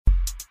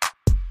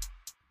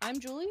I'm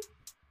Julie,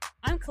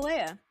 I'm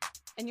Kalea.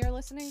 and you're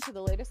listening to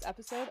the latest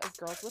episode of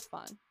Girls with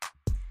Fun.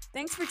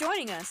 Thanks for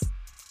joining us.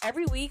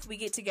 Every week we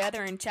get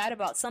together and chat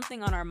about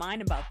something on our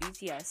mind about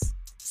BTS.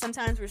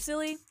 Sometimes we're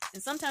silly,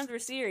 and sometimes we're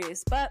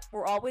serious, but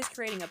we're always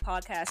creating a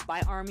podcast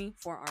by Army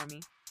for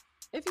Army.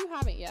 If you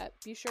haven't yet,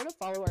 be sure to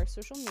follow our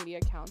social media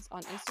accounts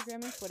on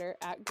Instagram and Twitter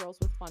at Girls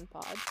with Fun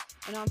Pod,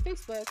 and on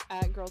Facebook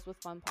at Girls with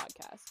Fun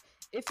Podcast.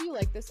 If you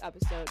like this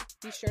episode,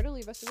 be sure to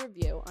leave us a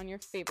review on your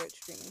favorite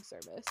streaming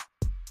service.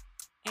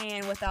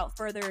 And without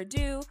further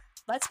ado,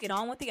 let's get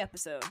on with the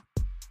episode.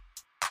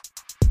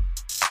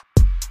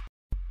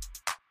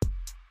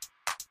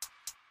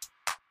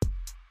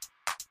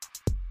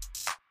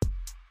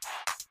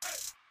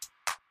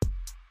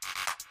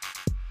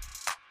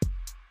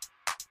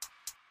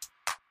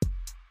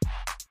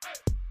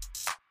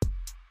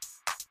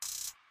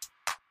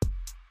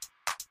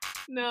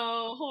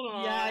 No, hold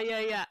on.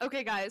 Yeah.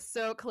 Okay, guys,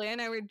 so Kalea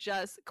and I were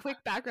just, quick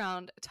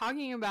background,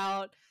 talking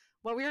about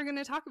what we were going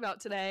to talk about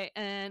today,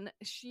 and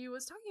she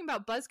was talking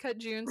about Buzzcut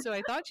June, so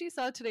I thought she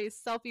saw today's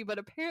selfie, but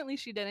apparently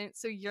she didn't,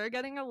 so you're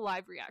getting a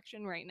live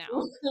reaction right now.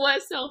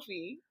 What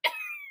selfie?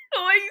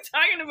 What are you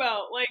talking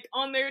about? Like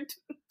on their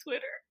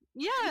Twitter?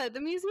 Yeah,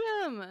 the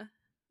museum.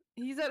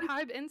 He's at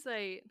Hive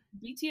Insight.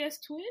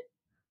 BTS twin?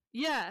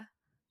 Yeah.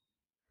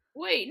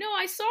 Wait, no,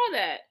 I saw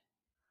that.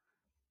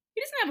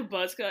 He doesn't have a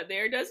buzz cut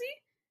there, does he?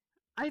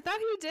 I thought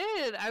he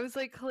did. I was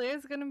like,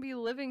 Kalea's gonna be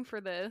living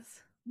for this.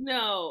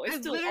 No, it's I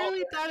still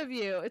literally thought of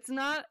you. It's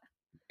not.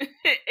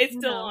 it's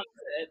still No. on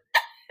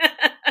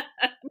set.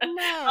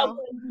 No.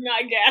 Do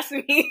not gas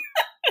me.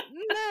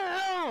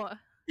 No.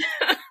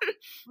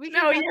 We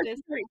can No, he cut hasn't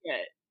this. cut it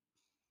yet.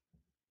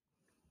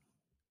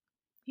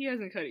 He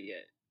hasn't cut it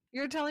yet.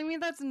 You're telling me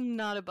that's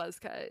not a buzz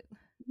cut.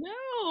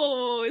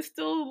 No, it's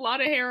still a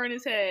lot of hair on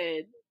his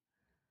head.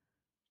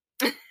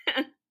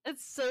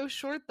 It's so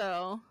short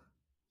though.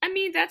 I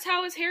mean, that's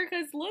how his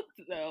haircuts looked,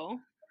 though.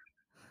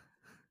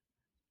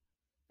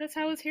 That's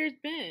how his hair's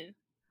been.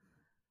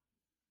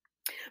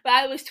 But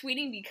I was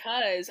tweeting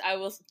because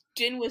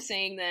Jin was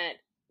saying that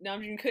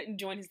Namjoon couldn't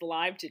join his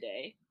live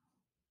today.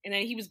 And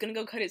then he was gonna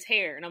go cut his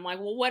hair. And I'm like,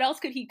 well, what else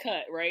could he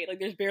cut, right? Like,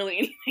 there's barely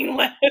anything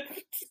left.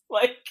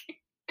 like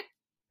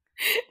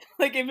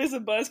if it's a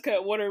buzz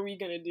cut, what are we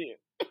gonna do?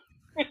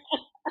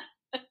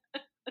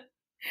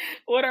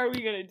 What are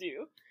we gonna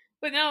do?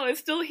 But no, it's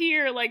still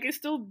here. Like, it's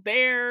still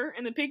there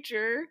in the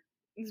picture.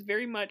 It's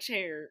very much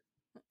hair.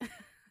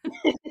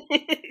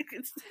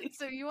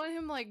 So you want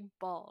him like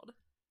bald?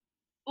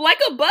 Like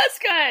a buzz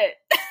cut.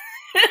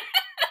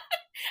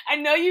 I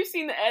know you've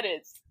seen the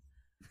edits.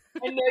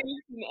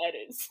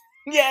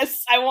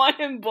 Yes, I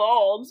want him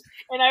bald.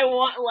 And I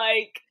want,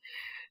 like,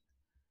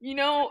 you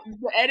know,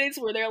 the edits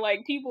where they're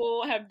like,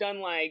 people have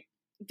done like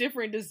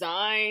different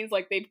designs,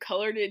 like they've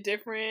colored it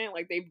different,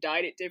 like they've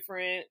dyed it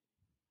different.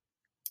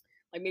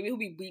 Like, maybe he'll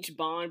be bleach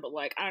blonde, but,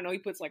 like, I don't know, he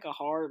puts, like, a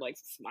hard, like,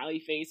 smiley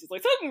face. It's,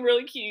 like, something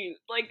really cute.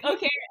 Like,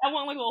 okay, I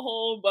want, like, a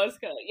whole buzz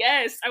cut.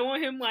 Yes, I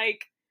want him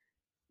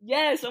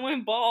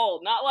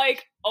bald. Not,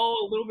 like,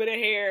 oh, a little bit of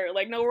hair.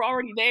 Like, no, we're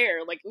already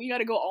there. Like, we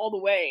gotta go all the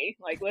way.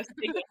 Like, let's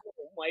take it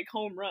home. Like,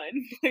 home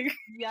run.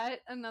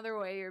 Yet another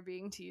way you're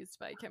being teased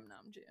by Kim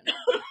Namjoon.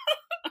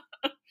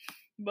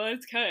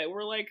 Buzz cut.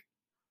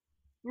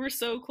 We're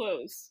so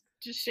close.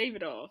 Just shave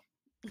it off.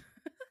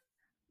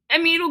 I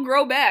mean, it'll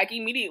grow back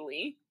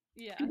immediately.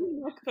 Yeah.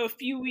 For a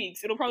few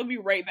weeks, it'll probably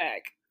be right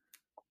back.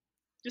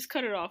 Just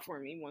cut it off for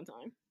me one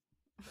time.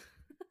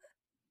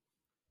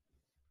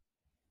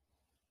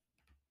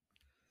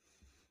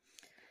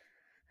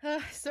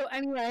 So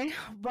anyway,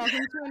 welcome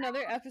to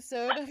another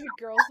episode of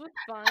Girls with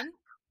Fun.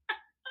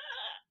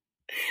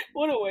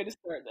 What a way to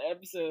start the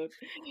episode.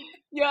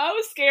 Yo, I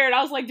was scared.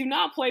 I was like, do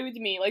not play with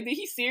me. Like, did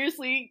he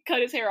seriously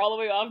cut his hair all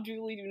the way off?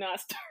 Julie, do not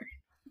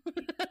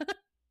start.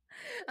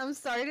 I'm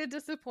sorry to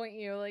disappoint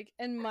you. Like,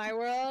 in my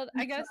world,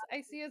 I guess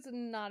I see it's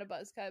not a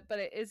buzz cut, but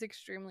it is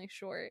extremely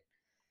short.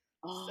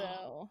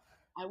 So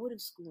I would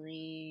have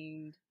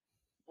screamed.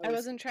 I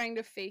wasn't trying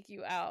to fake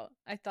you out.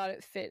 I thought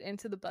it fit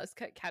into the buzz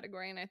cut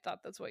category, and I thought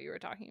that's what you were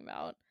talking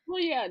about. Well,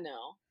 yeah,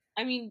 no.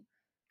 I mean,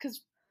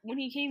 because when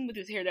he came with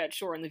his hair that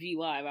short on the V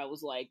Live, I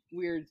was like,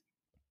 weird.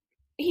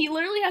 He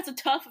literally has a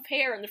tuft of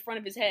hair in the front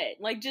of his head.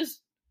 Like,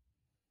 just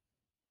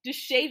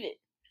shave it.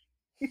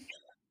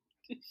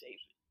 Just shave it.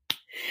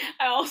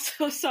 I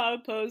also saw a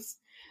post.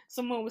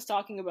 Someone was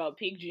talking about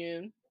Pink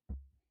June.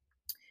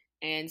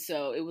 And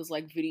so it was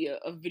like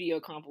a video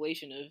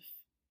compilation of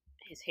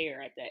his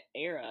hair at that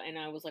era. And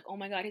I was like, oh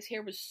my god, his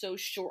hair was so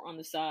short on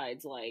the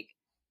sides. Like,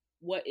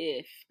 what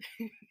if?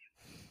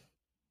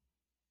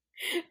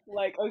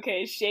 Like,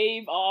 okay,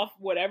 shave off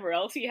whatever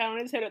else he had on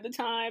his head at the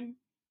time,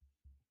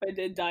 but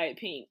then dye it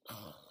pink.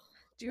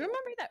 Do you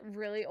remember that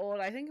really old,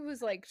 I think it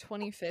was like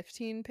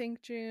 2015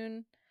 Pink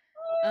June,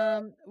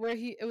 where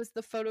it was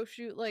the photo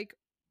shoot, like,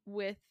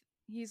 with,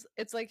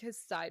 it's like his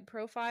side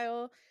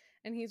profile,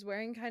 and he's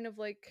wearing kind of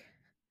like,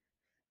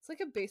 it's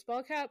like a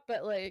baseball cap,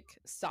 but like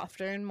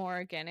softer and more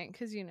organic,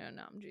 because you know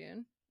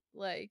Namjoon.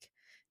 Like,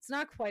 it's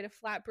not quite a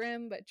flat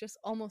brim, but just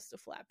almost a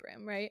flat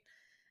brim, right?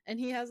 And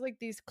he has like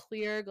these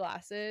clear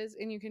glasses,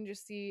 and you can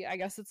just see, I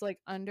guess it's like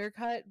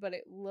undercut, but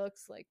it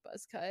looks like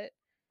buzz cut.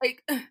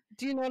 Like,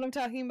 do you know what I'm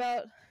talking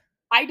about?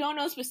 I don't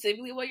know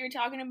specifically what you're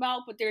talking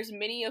about, but there's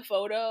many a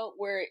photo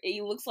where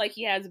it looks like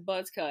he has a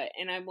buzz cut,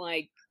 and I'm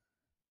like,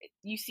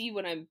 you see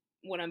what I'm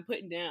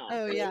putting down.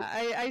 Oh yeah,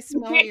 I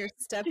smell what you're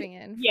stepping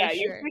in. Yeah, for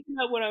you're sure. picking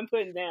up what I'm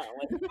putting down.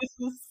 Like,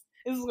 this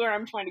is where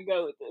I'm trying to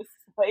go with this.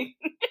 Like,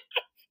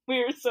 we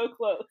are so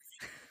close,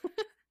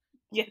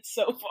 yet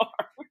so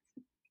far.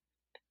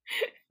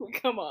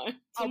 Come on,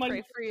 I'll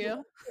pray for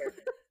you.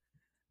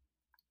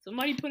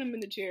 Somebody put him in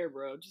the chair,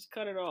 bro. Just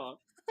cut it off.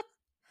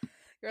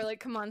 You're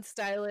like, come on,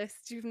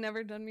 stylist. You've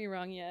never done me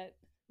wrong yet.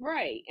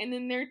 Right. And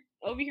then they're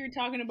over here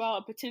talking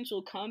about a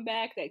potential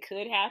comeback that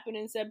could happen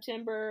in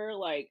September.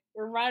 Like,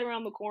 we're right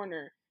around the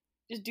corner.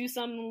 Just do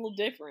something a little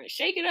different.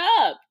 Shake it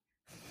up.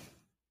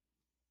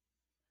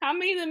 How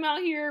many of them out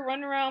here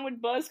running around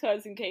with buzz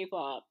cuts in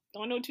K-pop?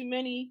 Don't know too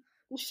many.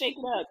 Just shake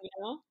it up, you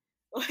know?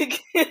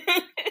 Like,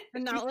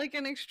 and not like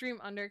an extreme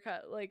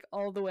undercut, like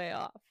all the way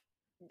off.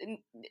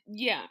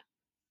 Yeah.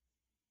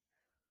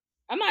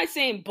 I'm not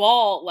saying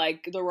bald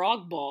like the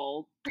Rock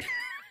bald,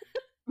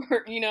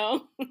 you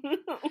know?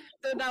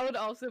 So that would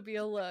also be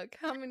a look.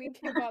 How many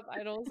K-pop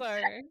idols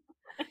are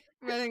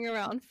running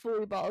around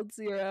fully bald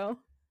zero?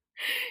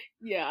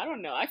 Yeah, I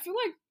don't know. I feel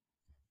like,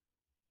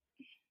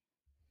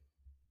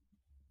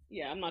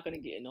 yeah, I'm not gonna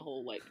get in the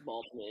whole like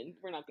bald men.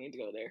 We're not going to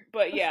go there.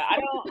 But yeah, I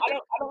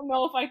don't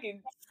know if I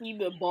can see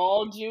the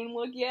bald June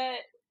look yet.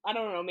 I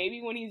don't know.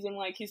 Maybe when he's in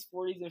like his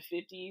 40s and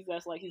 50s,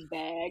 that's like his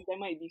bag. That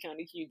might be kind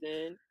of cute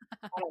then.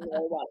 I don't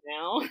know about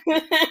now.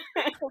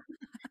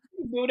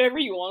 Do whatever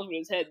he wants with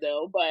his head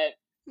though. But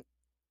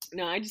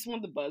no, I just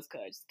want the buzz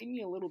cut. Just give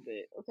me a little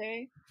bit,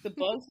 okay? The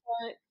buzz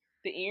cut,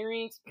 the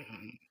earrings.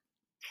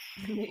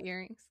 The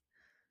earrings.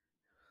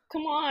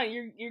 Come on,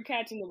 you're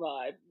catching the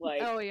vibe.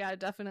 Like, oh yeah,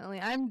 definitely.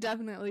 I'm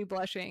definitely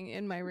blushing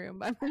in my room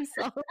by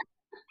myself.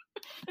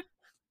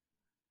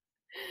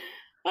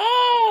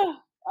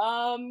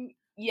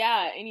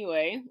 Yeah,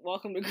 anyway,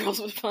 welcome to Girls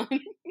with Fun.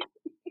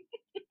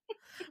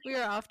 We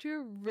are off to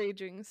a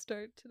raging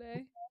start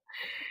today.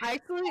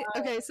 Actually,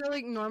 okay, so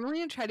like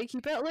normally I try to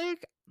keep it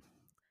like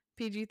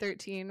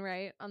PG-13,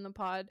 right, on the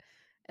pod.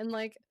 And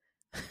like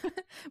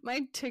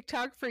my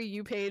TikTok For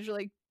You page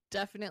like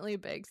definitely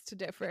begs to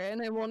differ,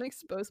 and I won't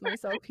expose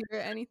myself here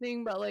or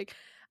anything, but like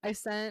I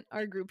sent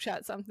our group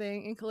chat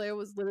something and Kalea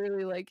was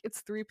literally like,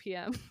 it's 3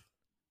 p.m.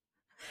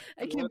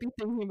 I can't be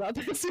thinking about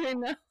this right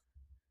now.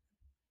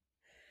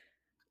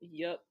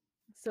 Yep.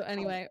 So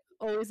anyway,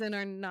 always in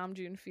our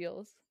Namjoon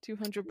feels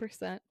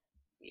 200%.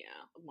 Yeah,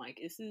 I'm like,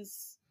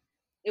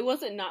 it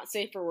wasn't not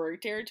safe for work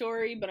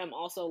territory, but I'm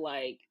also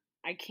like,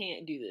 I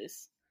can't do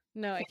this.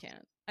 No, I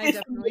can't. I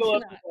definitely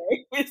cannot.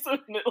 It's the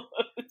middle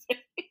of the day.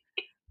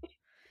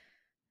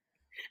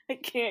 I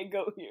can't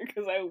go here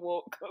because I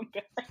won't come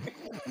back.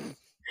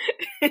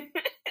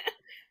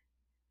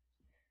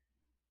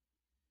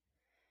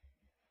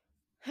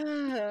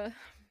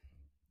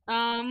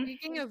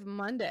 Speaking of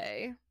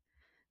Monday,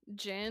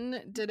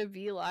 Jin did a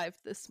V Live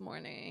this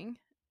morning,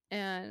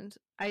 and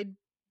I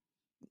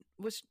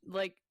was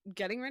like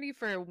getting ready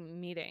for a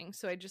meeting,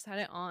 so I just had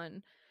it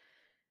on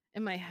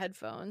in my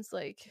headphones,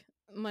 like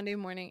Monday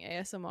morning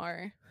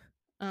ASMR.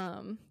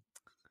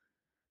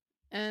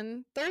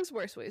 And there's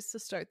worse ways to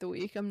start the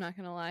week, I'm not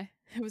gonna lie.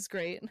 It was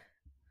great.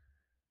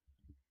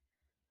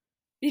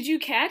 Did you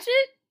catch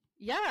it?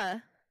 Yeah.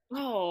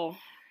 Oh,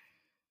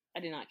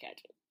 I did not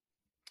catch it.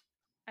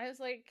 I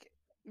was like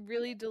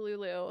really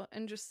delulu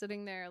and just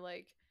sitting there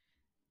like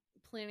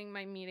planning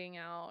my meeting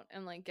out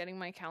and like getting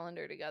my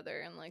calendar together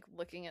and like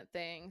looking at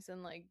things,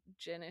 and like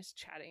Jin is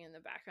chatting in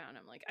the background.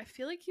 I'm like, I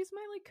feel like he's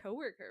my like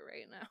coworker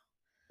right now.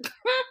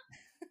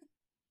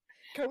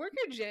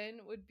 Coworker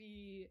Jin would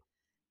be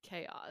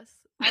chaos.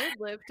 I would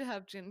live to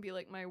have Jin be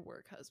like my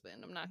work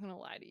husband. I'm not gonna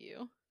lie to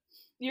you.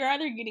 You're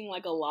either getting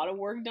like a lot of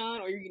work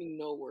done or you're getting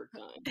no work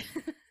done.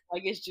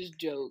 Like, it's just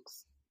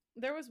jokes.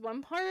 There was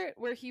one part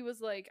where he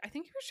was like, I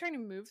think he was trying to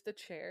move the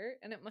chair,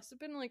 and it must have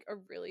been like a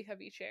really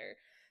heavy chair,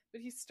 but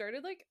he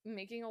started like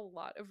making a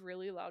lot of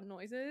really loud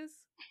noises,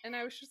 and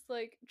I was just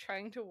like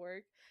trying to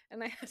work,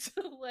 and I had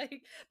to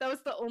like, that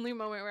was the only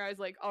moment where I was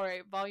like, all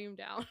right, volume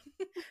down.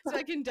 So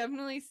I can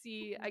definitely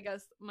see, I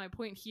guess my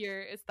point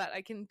here is that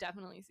I can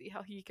definitely see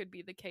how he could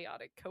be the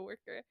chaotic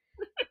coworker.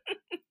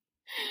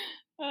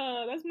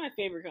 That's my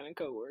favorite kind of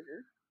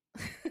coworker.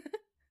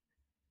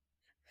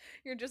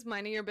 You're just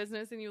minding your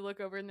business and you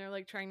look over and they're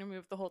like trying to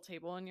move the whole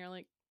table and you're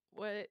like,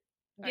 what?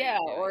 Yeah,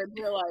 or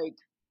they're like,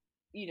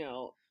 you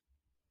know,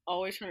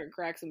 always trying to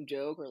crack some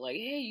joke, or like,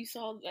 hey, you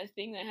saw that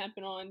thing that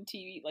happened on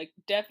TV? Like,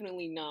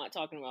 definitely not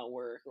talking about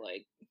work.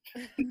 Like,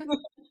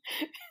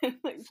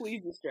 like,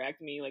 please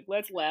distract me. Like,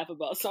 let's laugh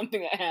about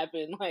something that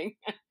happened. Like,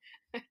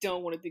 I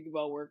don't want to think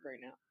about work right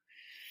now.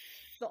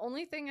 The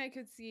only thing I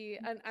could see,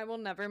 and I will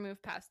never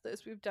move past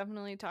this, we've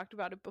definitely talked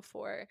about it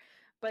before,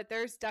 but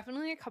there's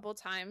definitely a couple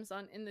times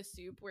on In the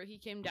Soup where he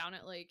came down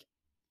at like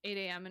 8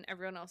 a.m. and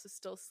everyone else is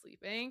still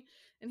sleeping,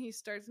 and he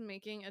starts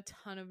making a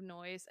ton of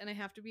noise. And I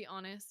have to be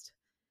honest,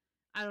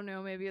 I don't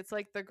know, maybe it's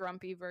like the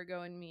grumpy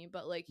Virgo in me,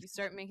 but like you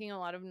start making a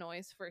lot of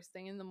noise first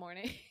thing in the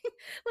morning.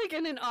 Like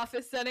in an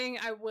office setting,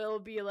 I will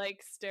be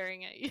like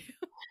staring at you.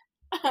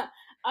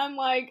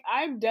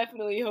 I'm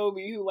definitely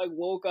Hobie who like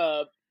woke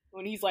up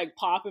when he's like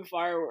popping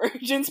fireworks,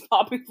 Jin's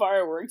popping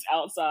fireworks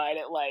outside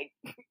at like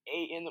 8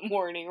 in the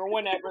morning or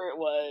whenever it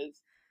was.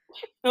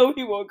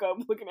 Hobie woke up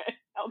looking at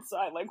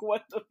outside like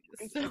what the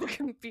fuck is So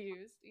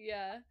confused.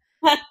 Yeah.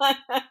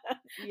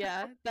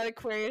 Yeah. That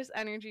Aquarius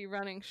energy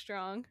running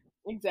strong.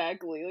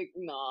 Exactly. Like,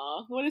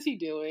 nah. What is he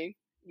doing?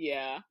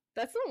 Yeah.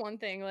 That's the one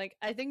thing. Like,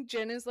 I think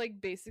Jin is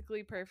like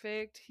basically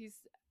perfect. He's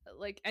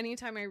like,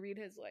 anytime I read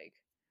his like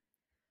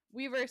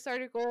Weverse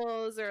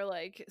articles or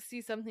like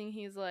see something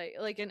he's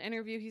like an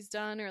interview he's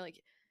done, or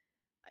like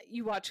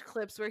you watch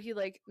clips where he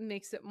like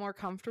makes it more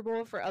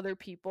comfortable for other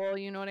people,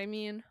 you know what I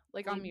mean?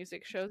 Like on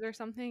music shows or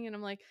something, and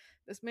I'm like,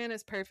 this man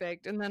is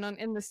perfect. And then on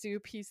In the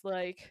Soup, he's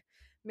like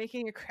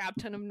making a crap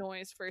ton of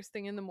noise first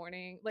thing in the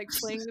morning, like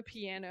playing the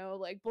piano,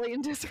 like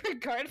blatant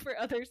disregard for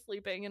others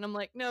sleeping, and I'm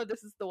like, no,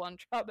 this is the one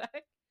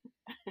drawback.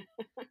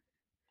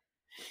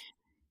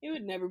 It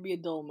would never be a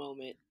dull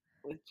moment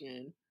with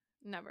Jin.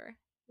 Never.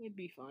 It'd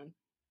be fun.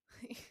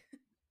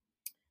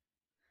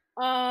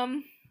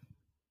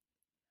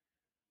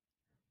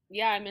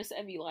 Yeah, I miss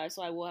Evie Live,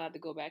 so I will have to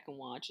go back and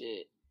watch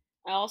it.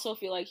 I also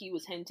feel like he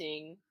was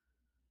hinting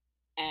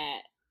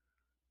at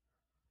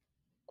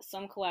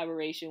some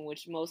collaboration,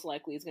 which most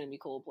likely is going to be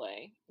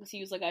Coldplay. Because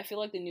he was like, I feel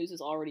like the news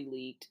is already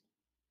leaked.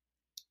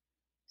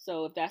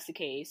 So if that's the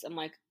case, I'm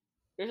like,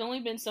 there's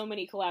only been so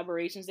many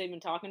collaborations they've been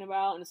talking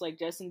about, and it's like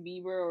Justin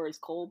Bieber or it's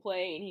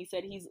Coldplay, and he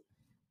said he's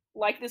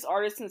like this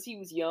artist since he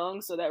was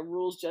young, so that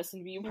rules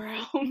Justin Bieber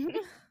out.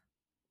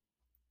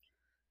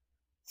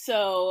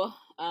 So,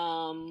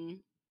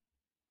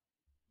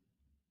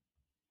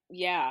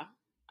 yeah,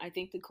 I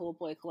think the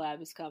Coldplay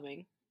collab is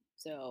coming,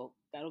 so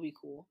that'll be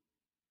cool.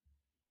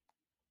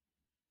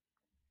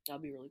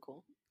 That'll be really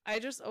cool. I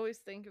just always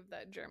think of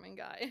that German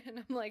guy, and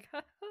I'm like,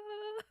 ha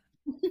ha.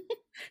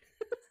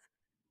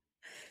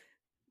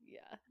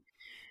 Yeah.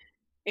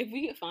 If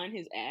we could find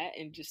his @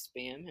 and just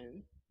spam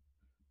him.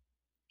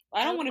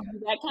 I don't want to be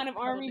that kind of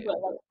army,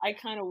 but like, I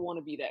kind of want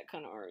to be that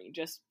kind of army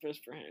just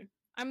for him.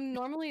 I'm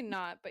normally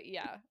not, but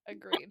yeah,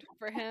 agreed.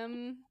 For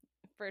him,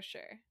 for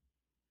sure.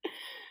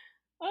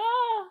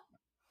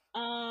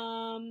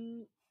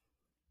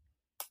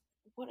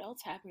 What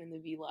else happened in the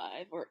V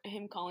Live? Or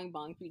him calling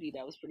Bong PD?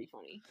 That was pretty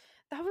funny.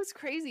 That was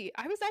crazy.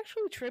 I was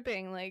actually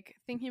tripping, like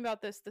thinking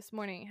about this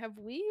morning. Have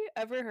we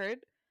ever heard?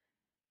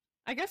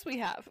 I guess we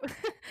have,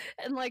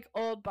 and like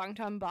old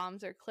Bangtan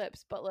bombs or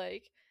clips, but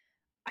like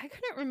I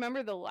couldn't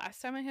remember the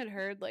last time I had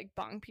heard like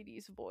Bong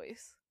PD's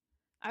voice.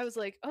 I was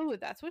like, oh,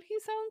 that's what he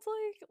sounds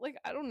like? Like,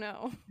 I don't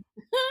know.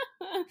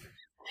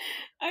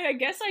 I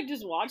guess I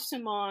just watched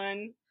him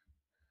on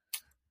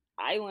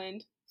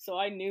Island, so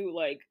I knew,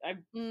 like,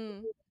 I've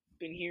been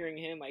hearing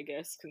him, I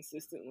guess,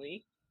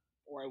 consistently,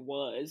 or I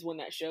was when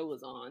that show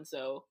was on,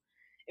 so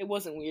it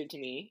wasn't weird to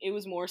me. It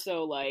was more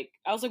so like,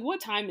 I was like, what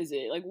time is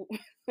it? Like,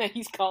 that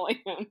he's calling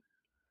him.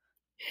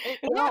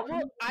 Well,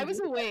 I was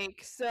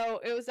awake, so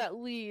it was at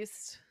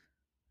least,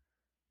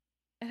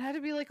 it had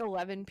to be like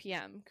 11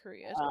 p.m.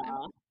 Korea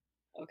time.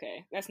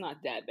 Okay, that's not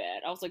that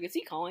bad. I was like, is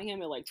he calling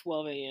him at like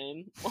 12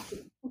 a.m.?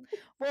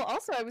 Well,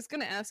 also, I was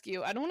going to ask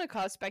you, I don't want to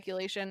cause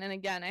speculation, and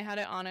again, I had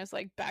it on as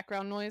like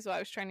background noise while I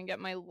was trying to get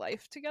my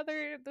life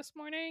together this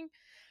morning,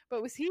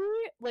 but was he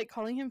like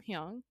calling him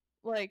Hyung?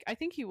 Like, I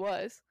think he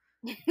was.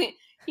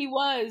 He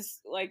was.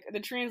 Like, the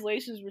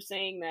translations were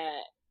saying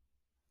that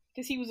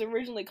because he was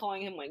originally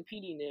calling him like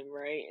PD Nim,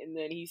 right? And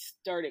then he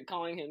started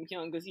calling him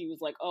Hyung because he was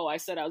like, "Oh, I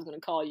said I was gonna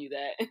call you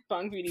that." And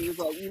Bong PD was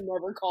like, "You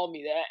never called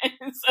me that."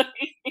 And so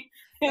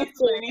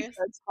he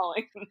starts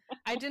calling him that.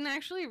 I didn't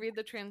actually read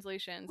the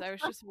translations. I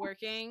was just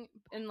working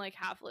and like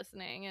half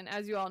listening. And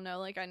as you all know,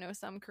 like I know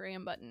some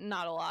Korean, but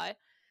not a lot.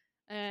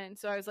 And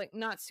so I was like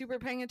not super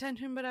paying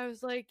attention, but I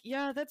was like,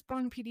 yeah, that's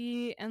Bong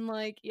PD, and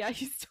like, yeah,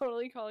 he's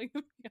totally calling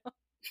him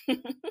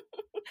Hyung.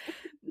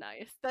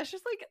 Nice. That's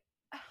just like,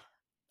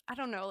 I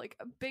don't know, like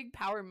a big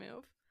power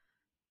move.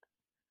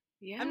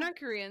 Yeah. I'm not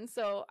Korean,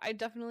 so I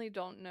definitely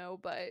don't know,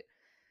 but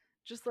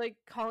just like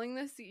calling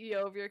the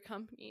CEO of your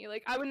company,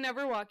 like I would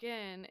never walk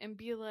in and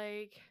be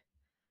like,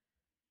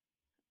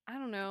 I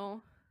don't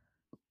know.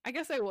 I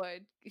guess I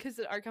would, because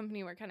at our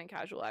company we're kind of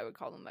casual. I would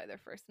call them by their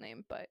first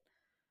name, but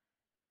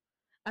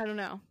I don't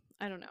know.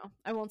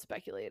 I won't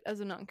speculate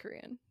as a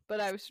non-Korean, but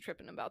I was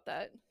tripping about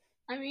that.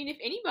 I mean, if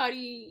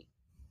anybody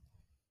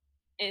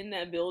in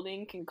that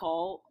building can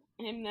call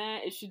him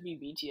that, it should be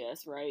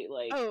BTS, right?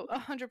 Like, oh,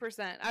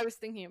 100%. I was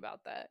thinking about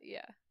that.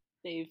 Yeah,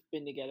 they've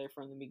been together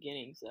from the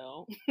beginning,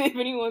 so if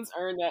anyone's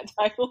earned that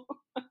title,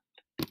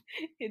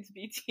 it's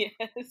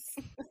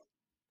BTS.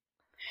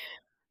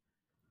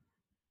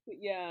 But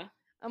yeah,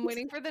 I'm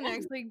waiting for the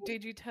next like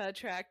Digita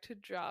track to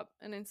drop,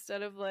 and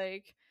instead of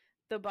like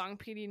the Bong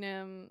PD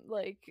Nim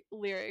like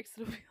lyrics,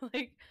 it'll be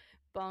like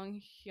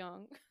Bong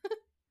Hyung.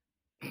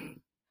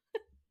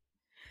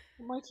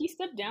 Like, he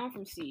stepped down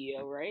from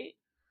CEO, right?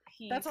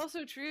 That's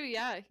also true.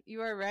 Yeah,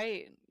 you are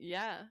right.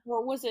 Yeah.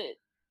 Or was it?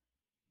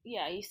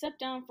 Yeah, he stepped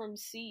down from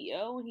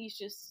CEO and he's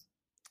just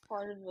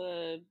part of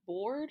the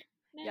board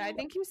now? Yeah, I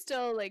think he's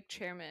still like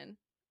chairman.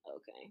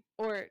 Okay.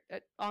 Or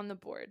on the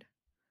board.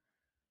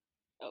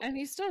 Okay. And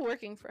he's still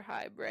working for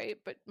Hybe, right?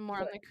 But more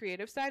on the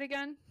creative side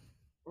again?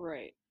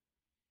 Right.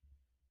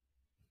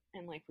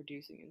 And like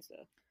producing and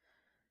stuff.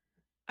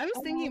 I was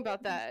thinking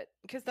about that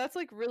because that's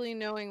like really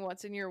knowing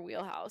what's in your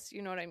wheelhouse,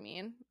 you know what I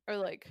mean? Or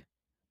like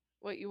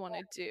what you want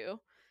to do.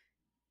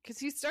 Because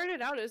he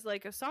started out as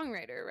like a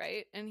songwriter,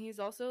 right? And he's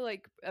also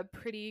like a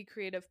pretty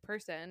creative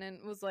person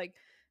and was like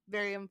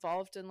very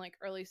involved in like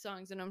early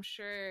songs. And I'm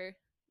sure,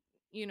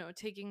 you know,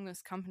 taking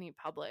this company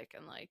public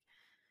and like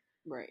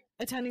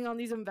attending all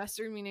these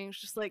investor meetings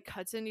just like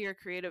cuts into your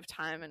creative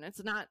time. And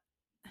it's not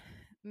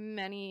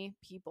many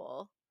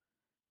people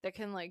that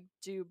can like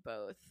do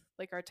both.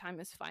 Like our time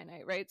is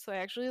finite, right? So I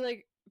actually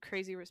like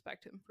crazy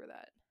respect him for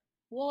that.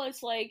 Well,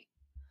 it's like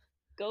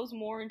goes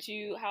more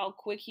into how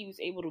quick he was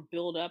able to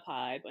build up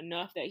Hybe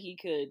enough that he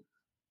could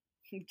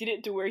get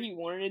it to where he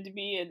wanted it to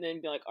be and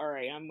then be like, all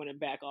right, I'm gonna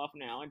back off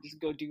now and just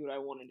go do what I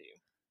want to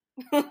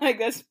do. Like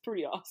that's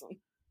pretty awesome.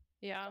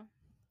 Yeah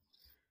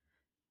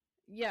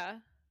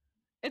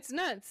it's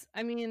nuts.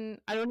 I mean,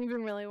 I don't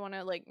even really want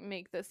to like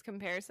make this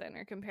comparison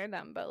or compare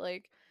them, but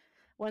like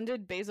when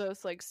did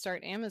Bezos like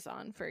start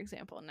Amazon, for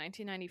example?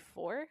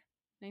 1994,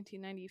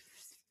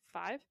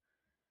 1995,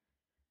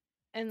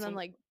 and then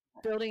like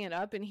building it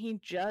up, and he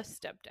just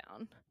stepped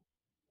down.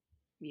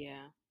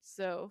 Yeah.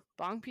 So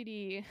Bong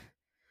PD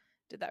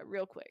did that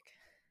real quick.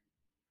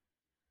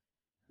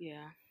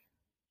 Yeah.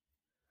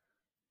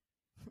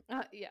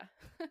 Yeah.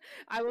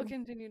 I will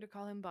continue to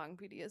call him Bong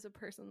PD as a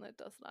person that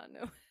does not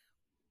know.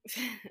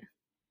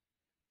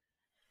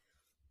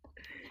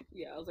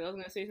 Yeah, I was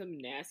gonna say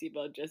something nasty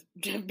about Jeff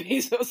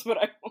Bezos, but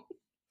I won't.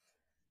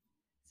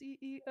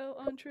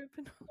 CEO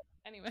entrepreneur.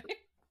 Anyway.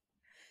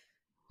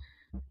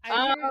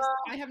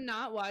 I have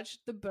not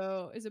watched the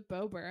Bo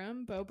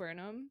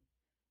Burnham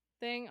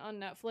thing on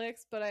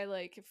Netflix, but I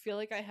like feel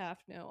like I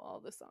have to know all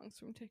the songs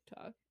from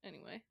TikTok.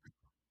 Anyway.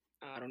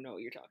 I don't know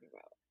what you're talking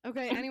about.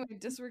 Okay, anyway,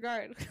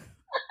 disregard.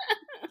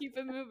 Keep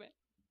it moving.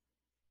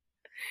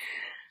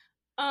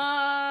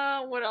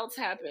 What else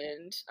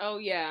happened? Oh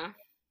yeah.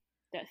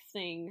 That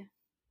thing.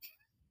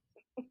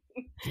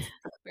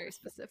 Very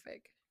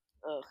specific.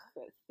 Ugh,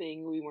 that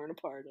thing we weren't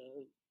a part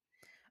of.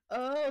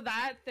 Oh,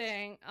 that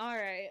thing. All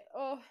right.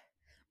 Oh,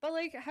 but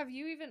like, have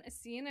you even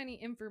seen any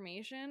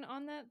information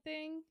on that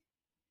thing?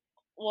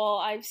 Well,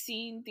 I've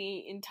seen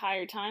the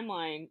entire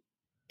timeline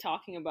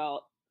talking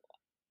about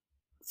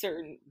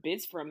certain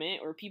bits from it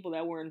or people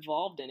that were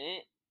involved in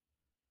it.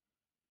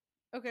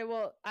 Okay,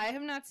 well, I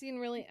have not seen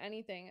really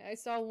anything. I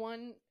saw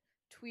one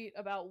tweet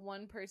about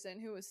one person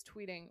who was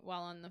tweeting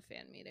while on the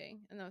fan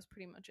meeting, and that was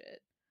pretty much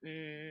it.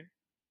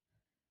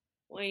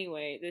 Well,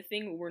 anyway, the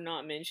thing we're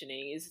not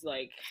mentioning is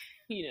like,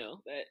 you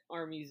know, that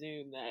army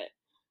Zoom that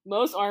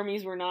most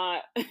armies were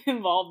not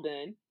involved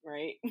in,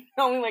 right?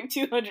 Only like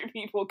 200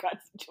 people got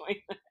to join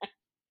that.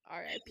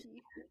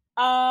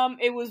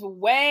 R.I.P. It was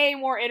way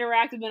more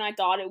interactive than I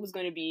thought it was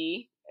going to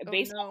be,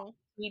 based on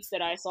tweets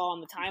that I saw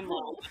on the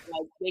timeline.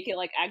 Like they could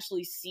like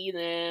actually see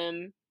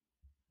them.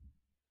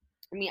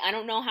 I mean, I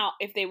don't know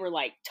if they were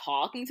like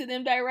talking to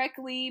them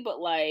directly, but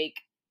like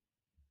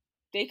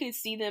they could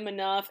see them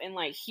enough and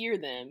like hear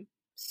them.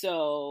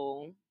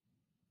 So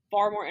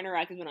far more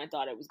interactive than I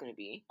thought it was going to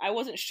be. I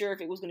wasn't sure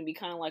if it was going to be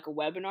kind of like a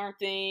webinar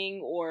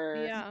thing or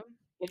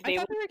if they I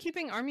thought they were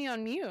keeping Army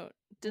on mute.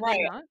 Did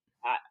they not?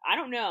 I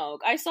don't know.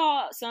 I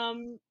saw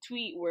some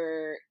tweet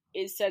where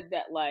it said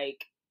that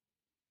like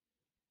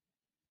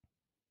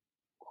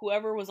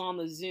whoever was on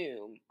the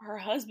Zoom, her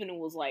husband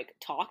was like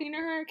talking to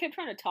her, kept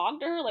trying to talk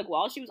to her like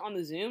while she was on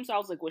the Zoom. So I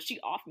was like, was she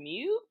off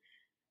mute?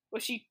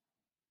 Was she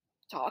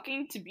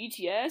talking to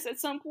BTS at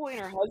some point?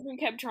 And her husband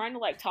kept trying to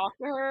like talk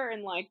to her,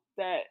 and like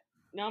that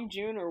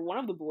Namjoon or one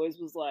of the boys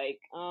was like,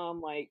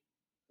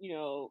 you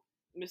know,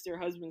 Mr.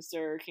 Husband,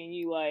 sir, can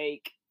you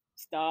like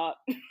stop?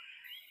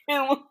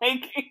 And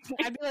like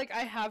I'd be like,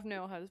 I have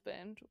no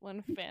husband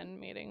when fan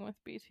meeting with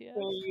BTS.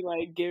 Can you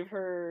like give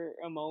her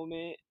a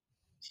moment?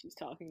 She's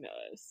talking to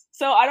us.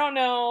 So I don't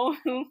know.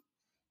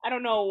 I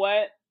don't know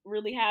what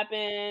really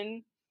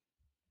happened.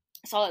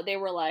 I saw that they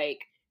were like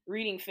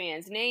reading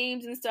fans'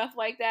 names and stuff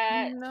like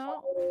that.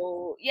 No.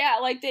 So, yeah,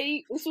 like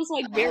this was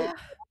like very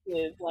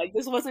active. Like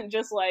this wasn't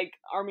just like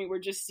Army were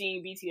just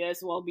seeing BTS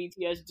while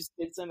BTS just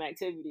did some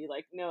activity.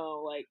 Like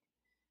no, like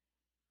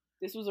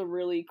this was a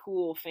really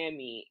cool fan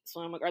meet.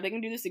 So I'm like, are they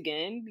gonna do this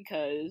again?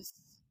 Because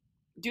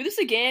do this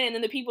again and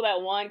then the people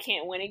that won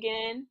can't win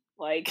again?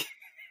 Like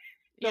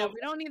yeah, we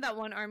don't need that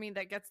one Army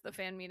that gets the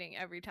fan meeting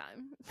every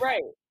time.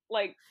 Right.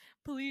 Like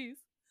please.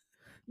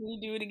 Can you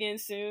do it again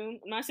soon?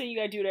 I'm not saying you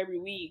gotta do it every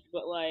week,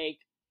 but like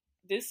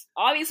this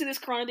obviously this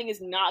Corona thing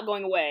is not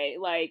going away.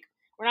 Like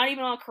we're not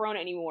even on Corona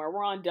anymore.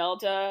 We're on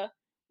Delta,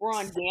 we're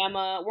on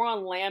Gamma, we're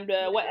on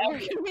Lambda, whatever. We're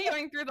gonna be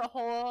going through the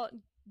whole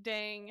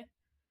dang.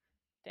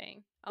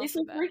 It's a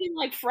freaking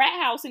like frat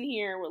house in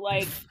here with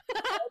like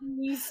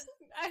these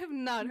I have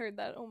not heard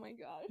that. Oh my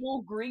god.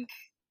 Little Greek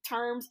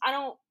terms. I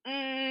don't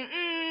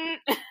I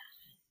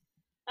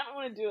don't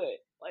want to do it.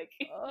 Like,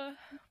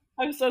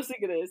 I'm so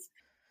sick of this.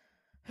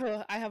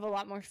 I have a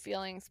lot more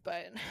feelings,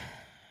 but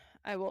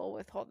I will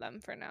withhold them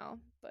for now.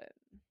 But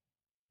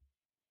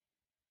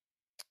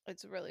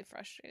it's really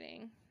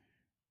frustrating.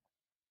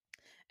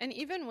 And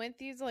even with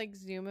these like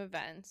Zoom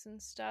events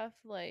and stuff,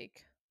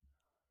 like,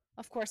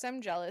 of course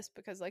I'm jealous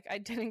because like I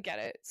didn't get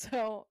it.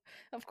 So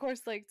of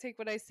course, like, take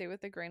what I say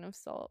with a grain of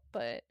salt,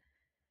 but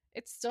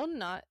it's still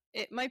not,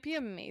 it might be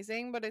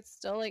amazing, but it's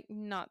still like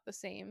not the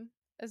same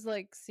as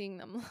like seeing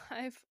them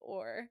live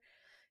or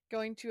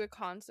going to a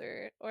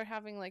concert or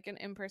having like an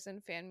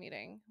in-person fan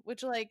meeting,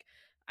 which like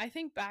I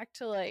think back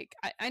to like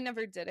I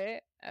never did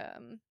it,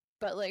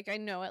 but like I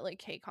know at like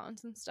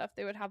K-Cons and stuff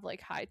they would have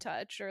like high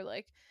touch, or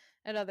like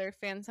at other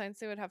fan signs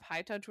they would have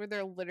high touch where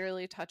they're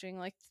literally touching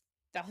like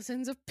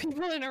thousands of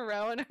people in a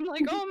row, and I'm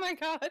like, oh my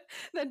god,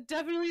 that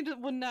definitely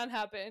would not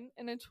happen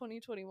in a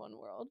 2021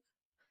 world.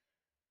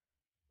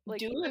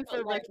 Like, even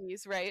for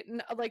rookies, right?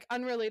 Like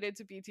unrelated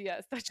to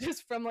BTS, that's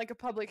just from like a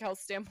public health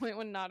standpoint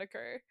would not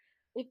occur.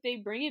 If they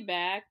bring it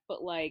back,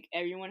 but like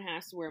everyone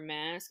has to wear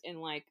masks and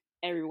like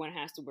everyone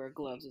has to wear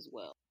gloves as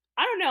well.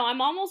 I don't know.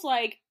 I'm almost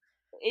like,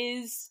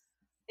 is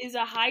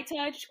a high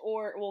touch,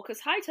 or well,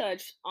 because high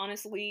touch,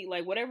 honestly,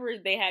 like whatever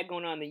they had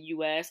going on in the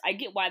U.S., I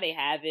get why they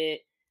have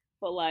it,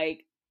 but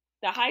like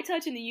the high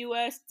touch in the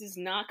U.S. does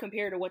not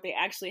compare to what they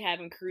actually have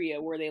in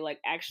Korea, where they like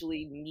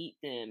actually meet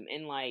them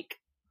and like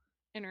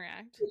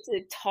interact,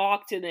 to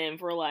talk to them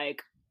for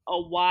like a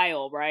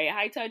while, right?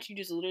 High touch, you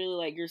just literally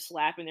like you're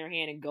slapping their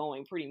hand and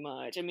going, pretty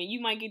much. I mean, you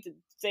might get to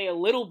say a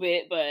little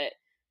bit, but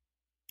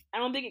I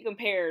don't think it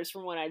compares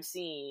from what I've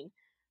seen.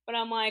 But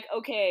I'm like,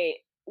 okay,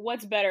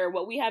 what's better,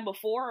 what we had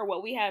before or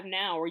what we have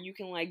now, where you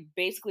can like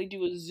basically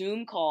do a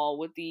Zoom call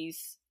with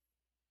these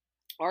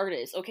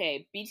artists?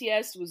 Okay,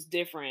 BTS was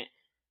different,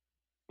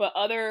 but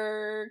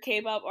other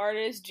K-pop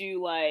artists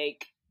do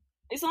like,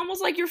 it's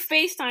almost like you're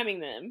FaceTiming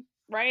them.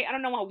 Right? I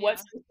don't know what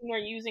system they're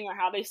using or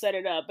how they set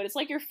it up, but it's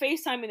like you're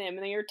FaceTiming them and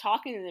then you're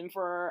talking to them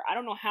for I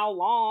don't know how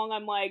long.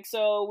 I'm like,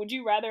 so would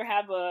you rather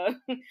have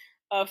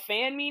a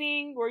fan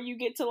meeting where you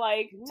get to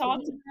like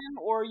talk to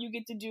them, or you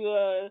get to do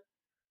a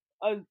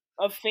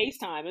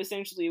FaceTime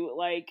essentially with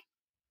like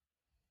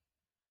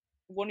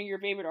one of your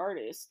favorite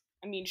artists?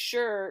 I mean,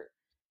 sure,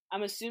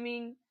 I'm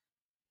assuming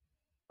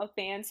a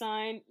fan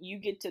sign, you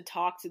get to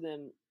talk to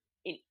them.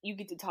 You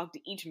get to talk to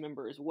each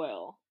member as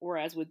well.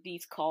 Whereas with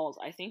these calls,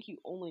 I think you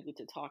only get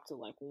to talk to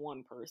like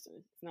one person.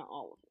 It's not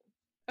all of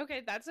them.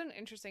 Okay, that's an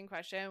interesting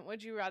question.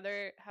 Would you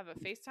rather have a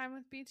FaceTime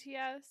with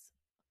BTS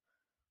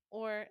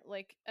or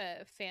like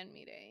a fan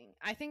meeting?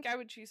 I think I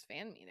would choose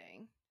fan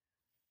meeting.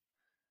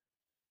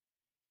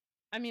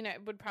 I mean, I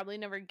would probably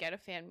never get a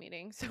fan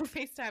meeting, so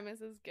FaceTime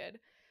is as good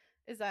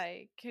as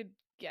I could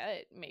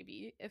get,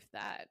 maybe, if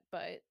that,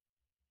 but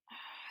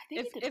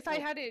if I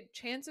had a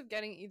chance of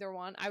getting either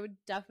one, I would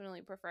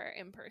definitely prefer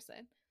in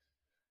person.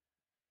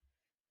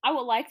 I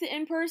would like the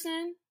in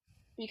person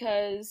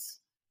because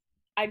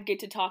I'd get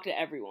to talk to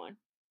everyone.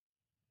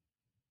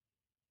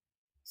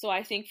 So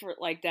I think for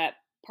like that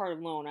part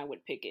alone, I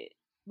would pick it.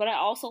 But I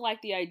also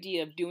like the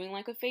idea of doing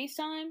like a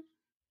FaceTime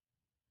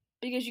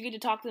because you get to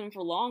talk to them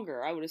for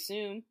longer, I would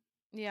assume.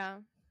 Yeah.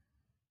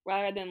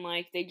 Rather than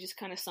like they just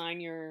kind of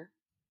sign your,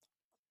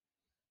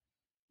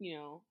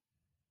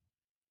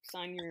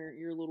 sign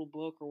your little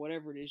book or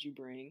whatever it is you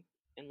bring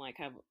and like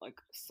have like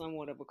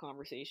somewhat of a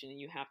conversation and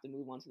you have to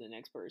move on to the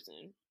next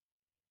person.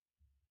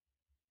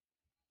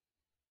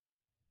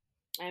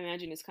 I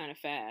imagine it's kind of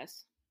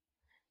fast.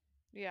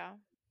 Yeah.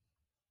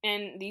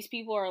 And these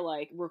people are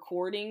like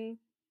recording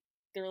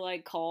their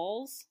like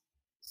calls,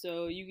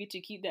 so you get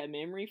to keep that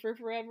memory for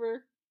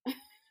forever.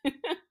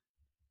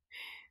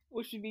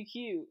 Which would be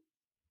cute.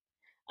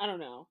 I don't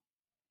know.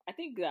 I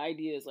think the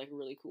idea is like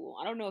really cool.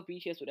 I don't know if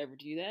BTS would ever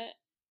do that.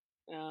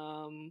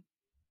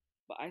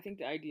 But I think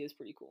the idea is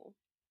pretty cool.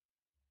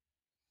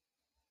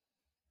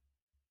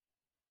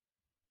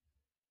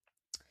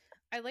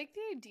 I like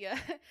the idea,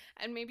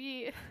 and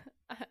maybe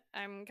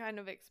I'm kind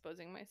of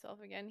exposing myself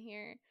again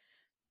here.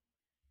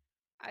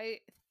 I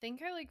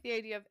think I like the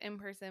idea of in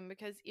person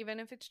because even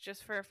if it's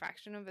just for a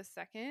fraction of a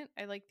second,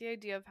 I like the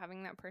idea of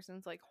having that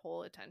person's like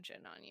whole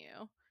attention on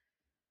you.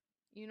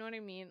 You know what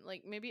I mean?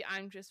 Like maybe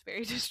I'm just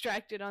very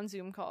distracted on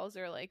Zoom calls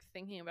or like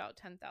thinking about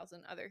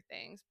 10,000 other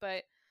things,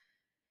 but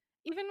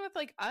even with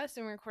like us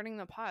and recording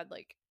the pod,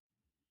 like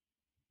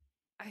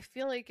I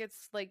feel like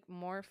it's like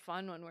more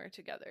fun when we're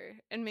together,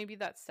 and maybe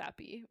that's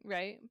sappy,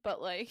 right?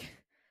 But like,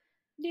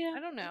 yeah, I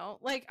don't know.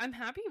 Like I'm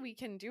happy we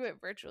can do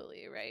it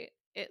virtually, right?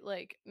 It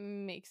like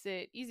makes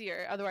it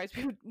easier. Otherwise,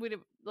 we would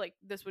have like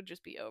this would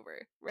just be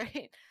over,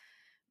 right?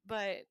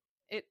 But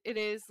it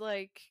is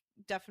like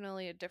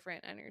definitely a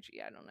different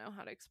energy. I don't know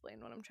how to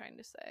explain what I'm trying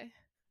to say.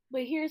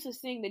 But here's the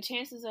thing, the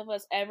chances of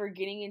us ever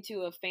getting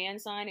into a fan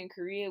sign in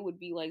Korea would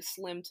be like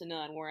slim to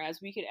none,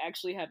 whereas we could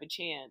actually have a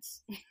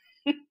chance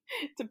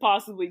to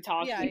possibly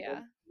talk to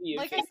them. Yeah.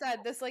 Like I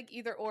said, this like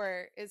either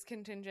or is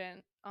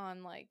contingent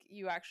on like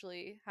you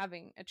actually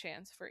having a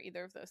chance for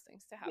either of those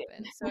things to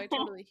happen. So I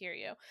totally hear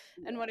you.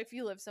 And what if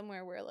you live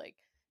somewhere where like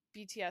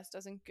BTS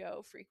doesn't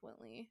go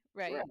frequently,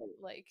 right?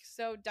 Like,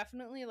 so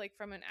definitely like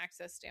from an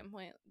access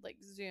standpoint, like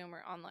Zoom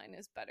or online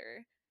is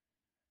better.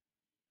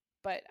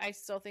 But I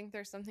still think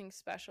there's something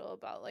special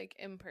about like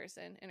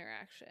in-person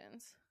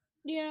interactions.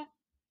 Yeah,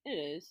 it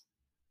is.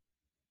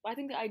 I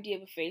think the idea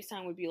of a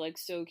FaceTime would be like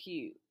so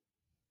cute.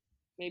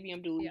 Maybe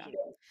I'm delusional.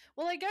 Yeah.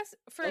 Well, I guess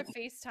for a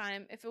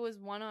FaceTime, if it was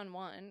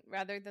one-on-one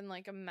rather than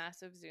like a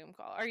massive Zoom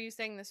call, are you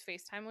saying this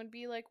FaceTime would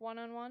be like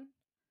one-on-one?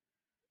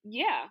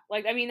 Yeah,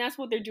 like I mean that's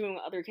what they're doing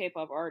with other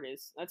K-pop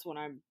artists. That's what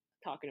I'm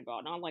talking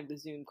about. Not like the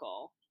Zoom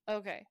call.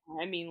 Okay.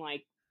 I mean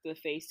like the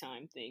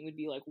FaceTime thing would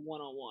be like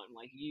one-on-one.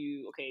 Like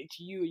you, okay, it's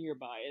you and your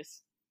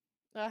bias.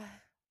 I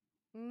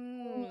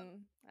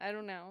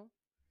don't know.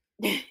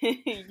 You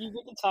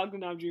get to talk to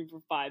Namjoon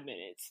for 5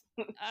 minutes.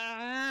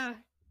 I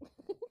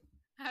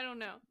don't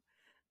know.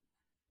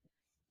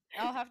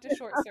 I'll have to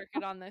short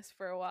circuit on this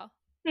for a while.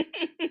 I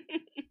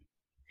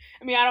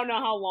mean, I don't know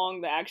how long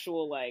the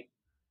actual like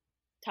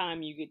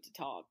time you get to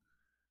talk,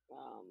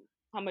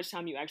 how much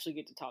time you actually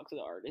get to talk to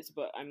the artist,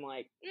 but I'm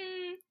like,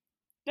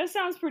 that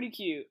sounds pretty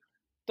cute.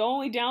 The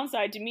only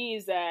downside to me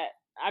is that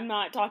I'm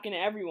not talking to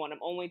everyone. I'm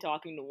only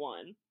talking to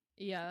one.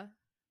 Yeah,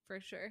 for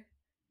sure.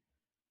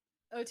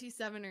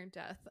 OT7 or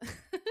death. I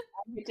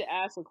get to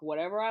ask like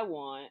whatever I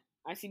want.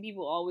 I see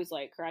people always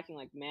like cracking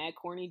like mad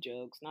corny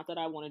jokes. Not that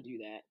I want to do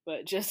that,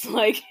 but just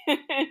like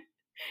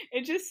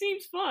it just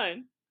seems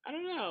fun. I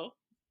don't know.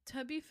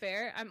 To be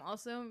fair, I'm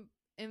also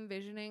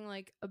envisioning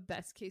like a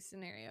best case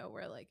scenario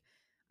where like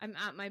I'm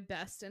at my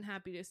best and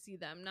happy to see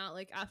them, not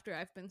like after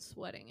I've been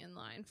sweating in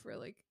line for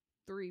like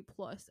 3+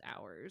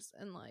 hours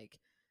and like,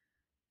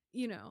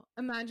 you know,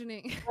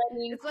 imagining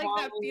it's like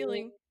that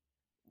feeling.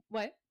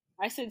 What?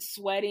 I said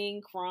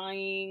sweating,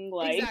 crying,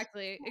 like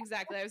exactly.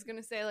 I was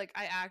gonna say like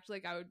I act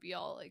like I would be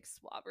all like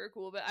slobber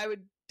cool, but I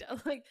would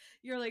like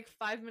you're like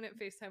 5-minute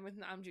FaceTime with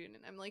Namjoon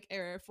and I'm like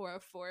error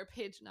 404,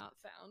 page not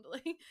found.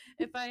 Like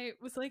if I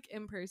was like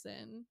in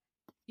person,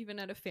 even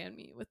at a fan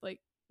meet with like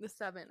the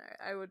 7,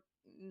 I would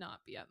not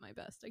be at my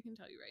best. I can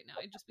tell you right now.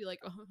 I'd just be like,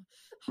 oh,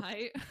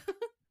 hi.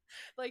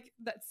 Like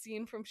that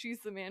scene from She's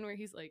the Man where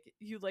he's like,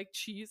 you like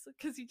cheese?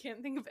 Because he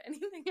can't think of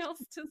anything else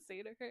to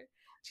say to her.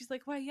 She's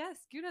like, why, yes,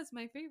 Gouda's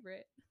my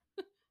favorite.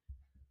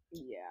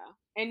 Yeah.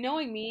 And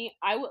knowing me,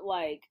 I would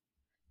like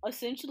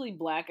essentially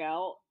black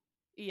out.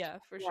 Yeah,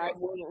 for sure. I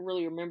wouldn't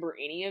really remember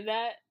any of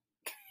that.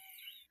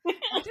 Why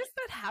does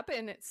that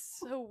happen? It's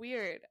so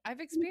weird.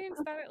 I've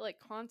experienced that at like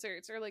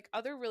concerts or like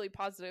other really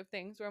positive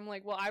things where I'm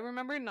like, well, I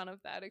remember none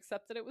of that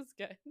except that it was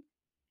good.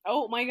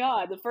 Oh my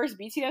god, the first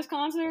BTS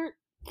concert?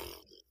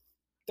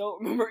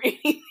 Don't remember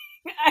anything.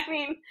 I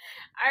mean,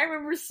 I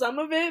remember some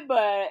of it,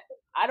 but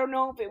I don't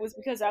know if it was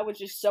because I was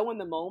just so in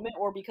the moment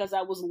or because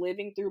I was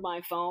living through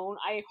my phone.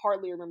 I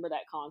hardly remember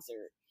that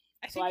concert.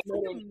 I think it's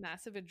like a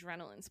massive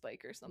adrenaline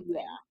spike or something.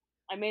 Yeah.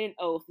 I made an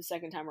oath the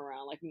second time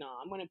around, like,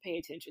 nah, I'm gonna pay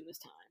attention this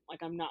time.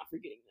 Like, I'm not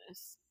forgetting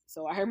this.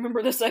 So I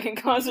remember the second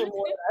concert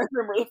more than I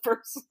remember the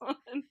first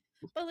one.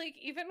 But, like,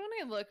 even when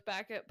I look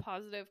back at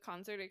positive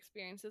concert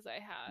experiences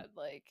I had,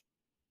 like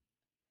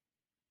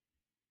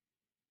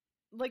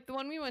the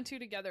one we went to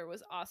together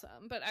was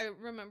awesome. But I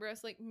remember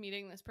us, like,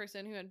 meeting this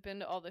person who had been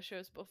to all the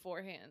shows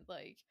beforehand,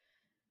 like,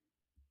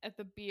 at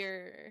the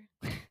beer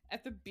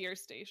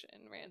station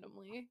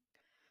randomly.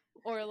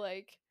 Or,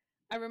 like,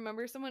 I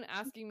remember someone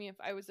asking me if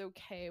I was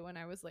okay when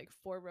I was like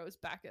 4 rows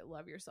back at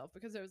Love Yourself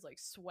because I was like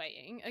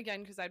swaying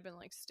again because I'd been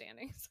like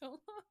standing so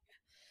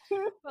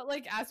long. But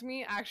like ask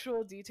me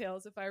actual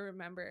details if I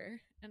remember,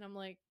 and I'm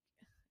like,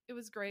 it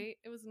was great,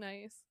 it was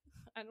nice.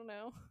 I don't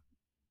know.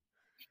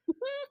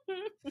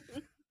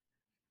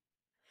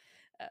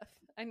 F.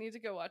 I need to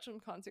go watch some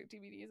concert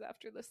DVDs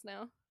after this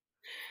now.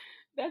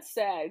 That's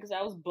sad because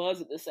I was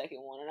buzzed at the second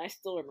one, and I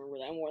still remember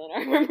that more than I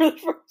remember the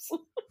first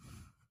one.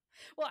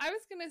 Well, I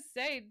was gonna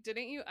say,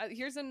 didn't you?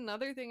 Here's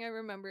another thing I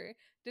remember.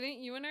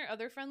 Didn't you and our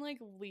other friend like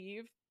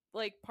leave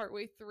like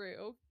partway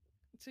through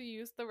to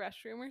use the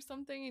restroom or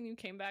something, and you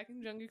came back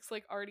and Jungkook's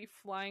like already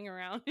flying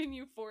around in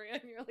Euphoria,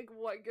 and you're like,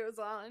 what goes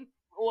on?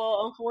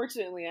 Well,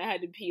 unfortunately, I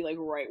had to pee like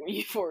right when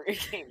Euphoria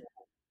came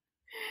out.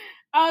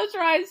 I was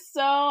trying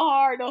so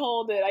hard to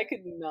hold it, I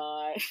could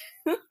not.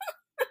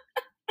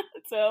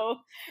 So,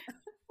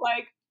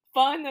 like,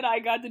 fun that I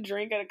got to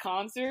drink at a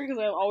concert because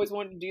I always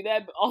wanted to do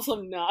that, but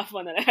also not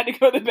fun that I had to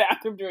go to the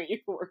bathroom during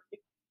Euphoria.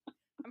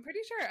 I'm pretty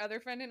sure our other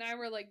friend and I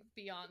were like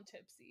beyond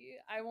tipsy.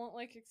 I won't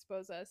like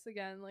expose us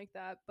again like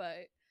that,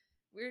 but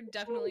we're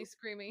definitely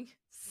screaming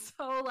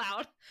so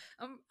loud.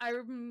 I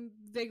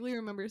vaguely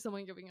remember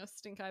someone giving us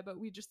stink eye, but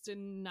we just did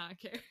not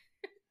care.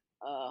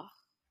 God.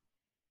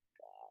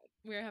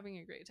 We were having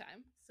a great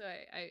time, so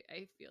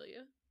I feel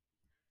you.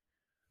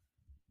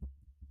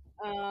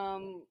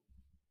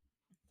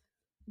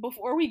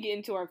 Before we get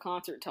into our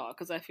concert talk,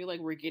 because I feel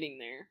like we're getting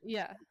there.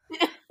 Yeah.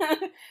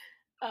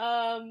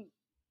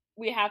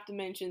 We have to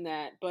mention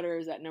that Butter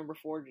is at number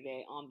 4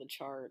 today on the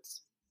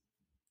charts.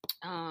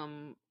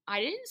 I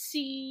didn't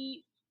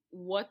see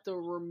what the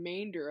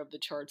remainder of the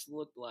charts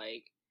looked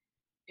like.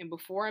 And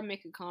before I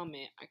make a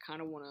comment, I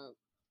kind of want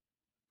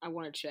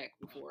to check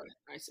before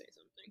I say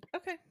something.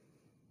 Okay.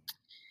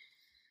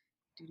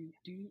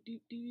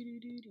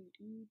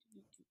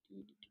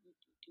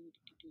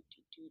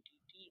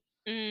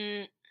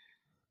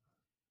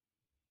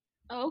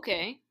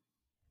 Okay.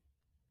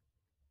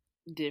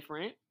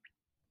 Different.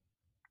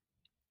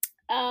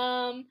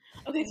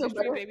 Okay, so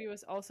Industry Baby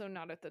was also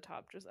not at the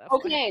top, just FYI.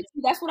 okay,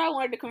 that's what I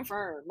wanted to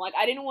confirm. Like,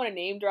 I didn't want to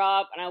name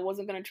drop, and I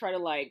wasn't gonna try to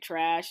like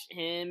trash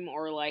him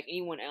or like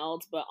anyone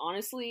else. But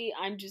honestly,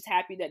 I'm just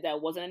happy that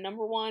that wasn't a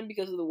number one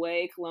because of the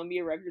way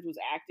Columbia Records was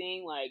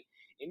acting. Like,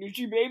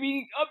 Industry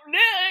Baby up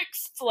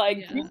next, like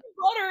Yeah. Peanut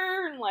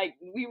Butter, and like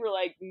we were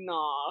like,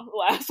 nah,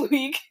 last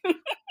week.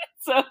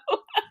 So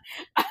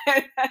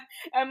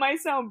I might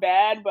sound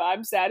bad, but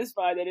I'm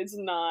satisfied that it's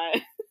not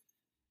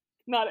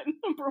at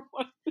number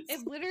one.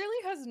 It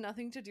literally has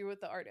nothing to do with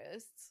the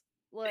artists.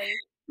 Like,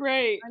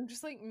 Right. I'm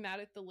just like mad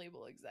at the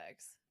label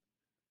execs.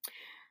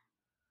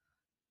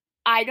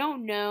 I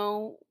don't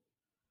know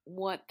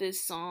what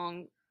this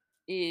song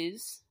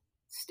is.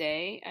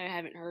 Stay. I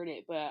haven't heard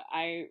it, but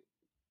I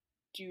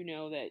do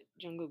know that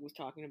Jungkook was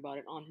talking about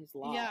it on his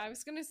live. Yeah, I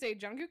was gonna say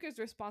Jungkook is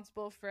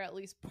responsible for at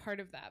least part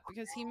of that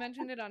because he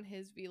mentioned it on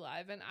his V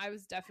Live, and I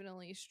was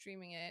definitely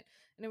streaming it,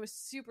 and it was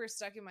super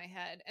stuck in my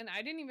head, and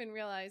I didn't even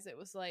realize it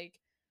was like.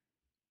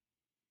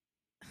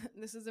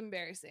 This is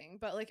embarrassing,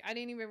 but like I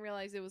didn't even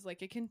realize it was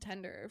like a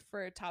contender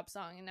for a top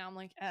song, and now I'm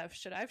like,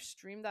 should I have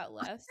streamed that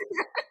less?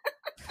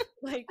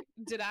 Like,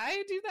 did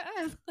I do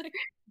that? Like,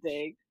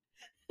 big.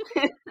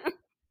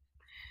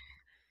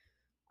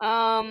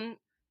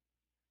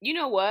 You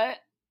know what?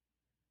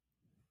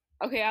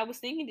 Okay, I was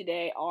thinking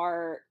today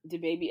our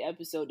DaBaby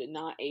episode did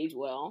not age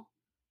well.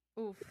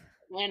 Oof.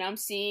 And I'm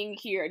seeing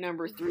here at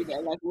number 3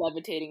 that like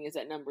Levitating is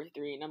at number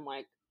 3, and I'm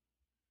like,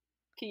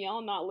 can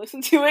y'all not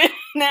listen to it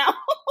now?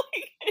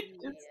 Like,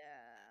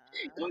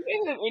 don't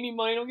give him any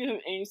money, don't give him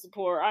any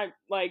support. I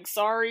like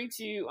sorry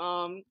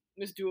to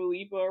Miss Dua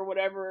Lipa or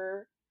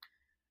whatever,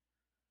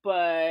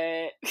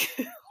 but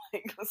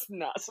like let's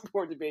not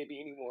support DaBaby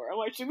anymore. I'm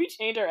like, should we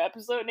change our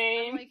episode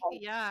name? I'm like,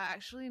 yeah,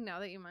 actually now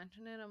that you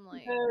mention it, I'm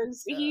like,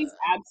 because he's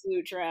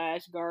absolute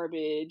trash,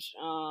 garbage.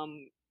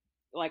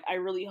 Like I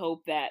really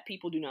hope that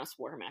people do not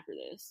support him after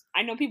this.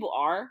 I know people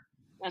are.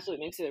 That's what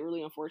makes it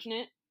really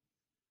unfortunate.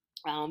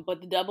 But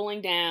the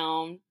doubling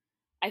down,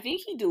 I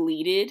think he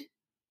deleted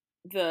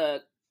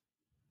the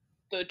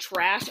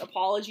trash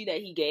apology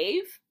that he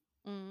gave.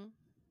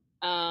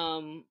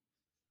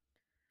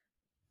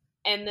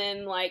 And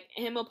then like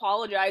him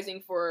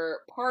apologizing for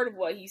part of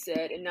what he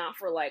said and not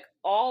for like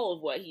all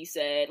of what he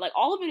said. Like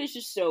all of it is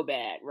just so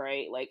bad,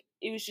 right? Like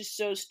it was just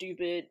so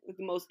stupid. Like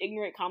the most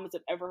ignorant comments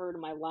I've ever heard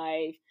in my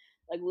life.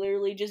 Like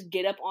literally just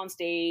get up on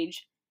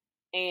stage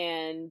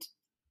and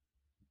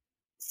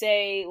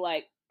say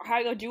like, how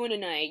you doing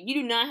tonight? You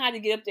do not have to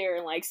get up there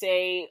and like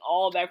say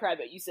all of that crap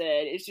that you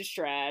said. It's just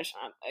trash.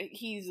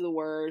 He's the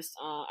worst.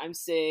 I'm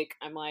sick.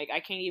 I'm like, I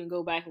can't even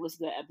go back and listen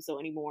to that episode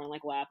anymore and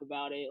like laugh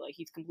about it. Like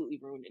he's completely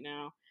ruined it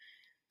now.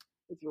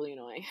 It's really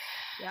annoying.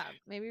 Yeah,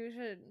 maybe we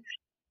should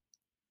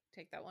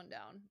take that one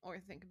down or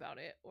think about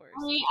it. Or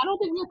I mean, I don't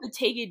think we have to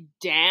take it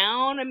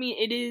down. I mean,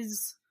 it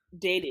is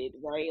dated,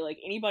 right? Like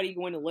anybody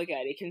going to look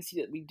at it can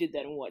see that we did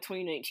that in what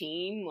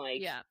 2019.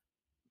 Like yeah,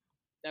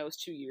 that was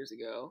 2 years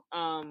ago.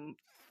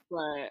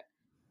 But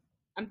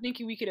I'm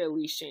thinking we could at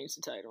least change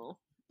the title.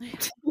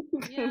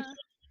 Yeah.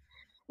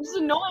 This is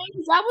annoying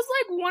because that was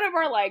like one of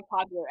our like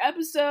popular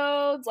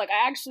episodes. Like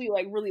I actually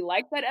like really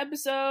liked that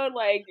episode.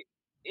 Like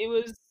it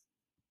was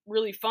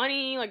really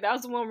funny. Like that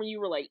was the one where you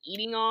were like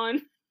eating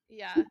on.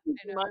 Yeah, I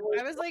know.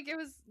 I was like, it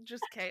was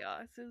just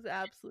chaos. It was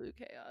absolute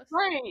chaos.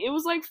 Right. It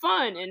was like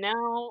fun, and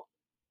now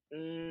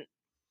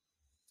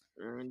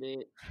ruined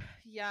it.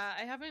 Yeah,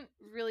 I haven't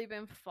really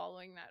been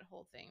following that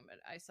whole thing, but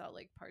I saw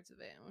like parts of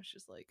it and was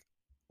just like,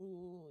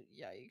 ooh,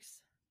 yikes.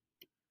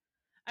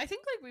 I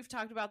think like we've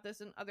talked about this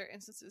in other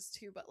instances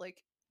too, but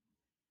like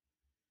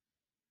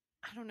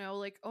I don't know,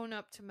 like own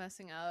up to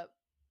messing up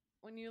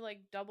when you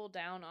like double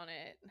down on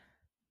it.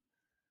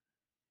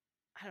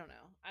 I don't know.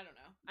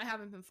 I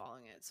haven't been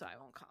following it, so I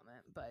won't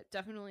comment, but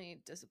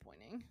definitely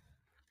disappointing.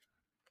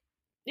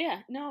 Yeah,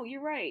 no,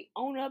 you're right.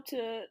 Own up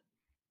to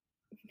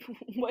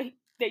what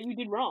that you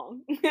did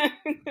wrong.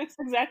 That's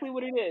exactly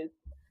what it is.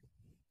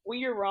 When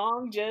you're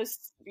wrong,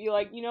 just be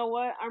like, you know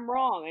what, I'm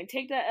wrong, and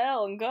take that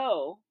L and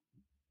go.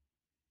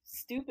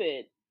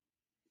 Stupid.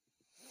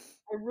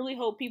 I really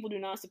hope people do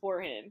not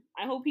support him.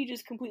 I hope he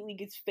just completely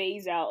gets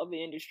phased out of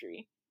the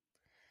industry.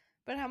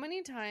 But how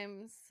many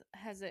times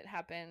has it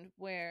happened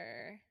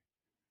where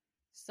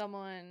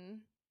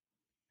someone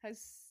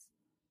has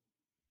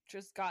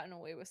just gotten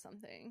away with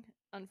something,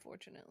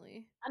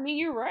 unfortunately? I mean,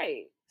 you're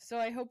right. So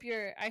I hope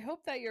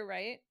that you're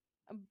right.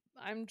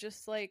 I'm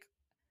just like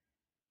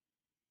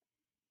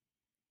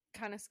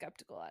kind of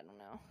skeptical. I don't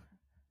know.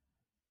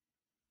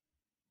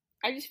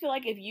 I just feel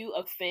like if you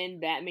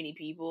offend that many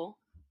people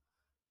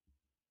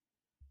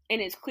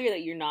and it's clear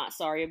that you're not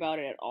sorry about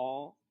it at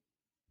all,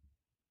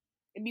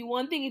 It'd be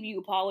one thing if you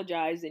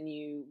apologized and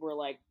you were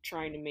like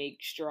trying to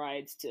make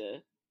strides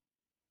to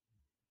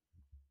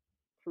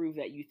prove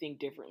that you think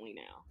differently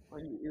now, or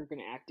you're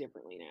gonna act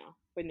differently now.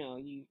 But no,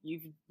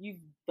 you've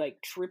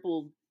like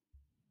tripled,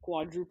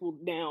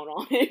 quadrupled down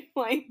on it.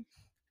 Like,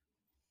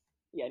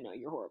 yeah, no,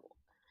 you're horrible.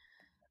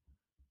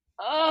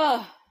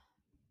 Ugh.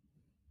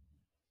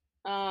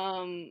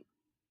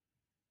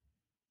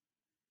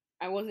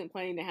 I wasn't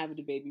planning to have a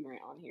baby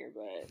rant on here,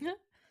 but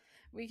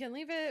we can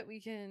leave it. We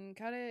can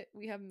cut it.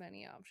 We have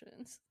many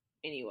options.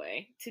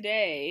 Anyway,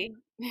 today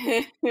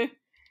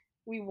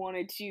we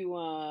wanted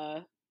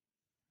to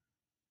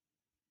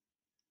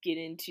get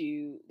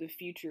into the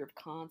future of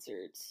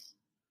concerts.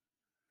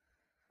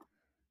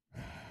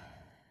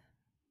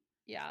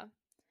 Yeah.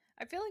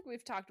 I feel like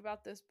we've talked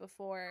about this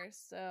before,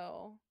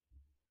 so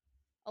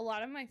a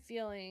lot of my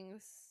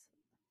feelings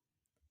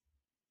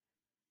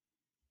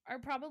are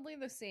probably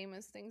the same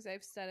as things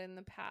I've said in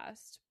the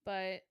past,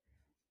 but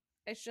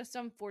it's just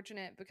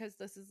unfortunate because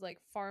this is like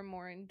far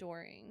more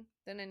enduring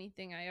than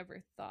anything I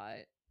ever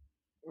thought.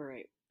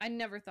 Right. I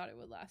never thought it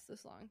would last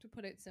this long, to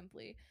put it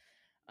simply.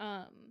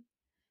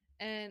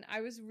 And I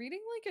was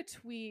reading like a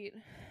tweet.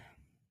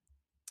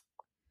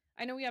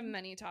 I know we have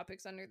many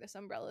topics under this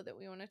umbrella that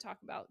we want to talk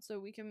about, so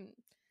we can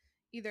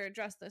either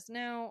address this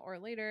now or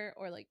later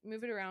or like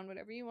move it around,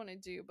 whatever you want to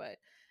do. But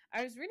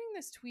I was reading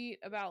this tweet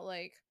about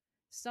like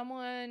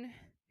someone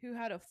who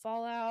had a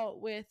fallout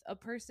with a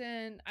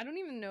person. I don't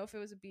even know if it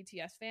was a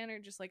BTS fan or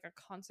just like a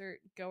concert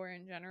goer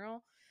in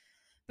general.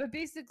 But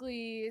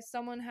basically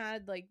someone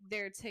had like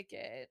their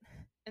ticket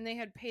and they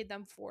had paid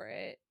them for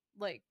it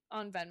like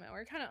on Venmo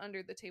or kind of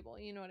under the table,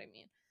 you know what I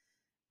mean?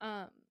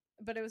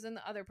 But it was in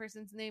the other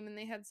person's name and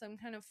they had some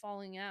kind of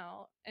falling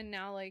out, and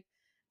now like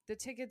the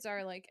tickets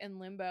are like in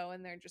limbo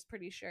and they're just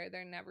pretty sure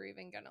they're never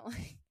even gonna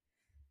like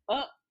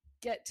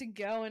get to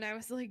go. And I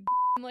was like,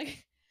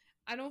 like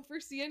I don't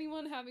foresee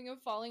anyone having a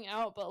falling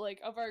out, but like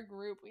of our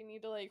group we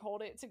need to like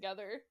hold it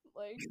together.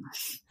 Like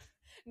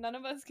none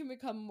of us can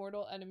become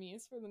mortal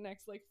enemies for the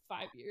next like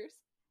 5 years.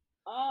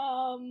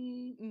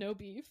 No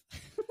beef.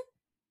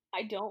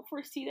 I don't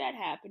foresee that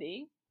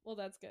happening. Well,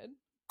 that's good.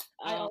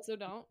 I also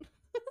don't.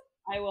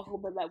 I will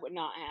hope that would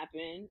not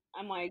happen.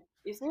 I'm like,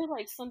 is there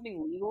like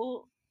something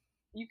legal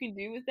you can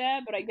do with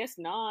that? But I guess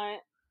not.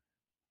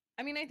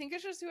 I mean, I think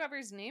it's just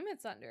whoever's name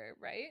it's under,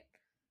 right?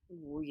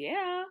 Well,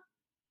 yeah.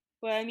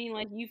 But I mean,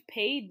 like, you've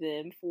paid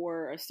them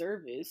for a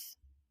service.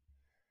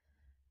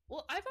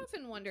 Well, I've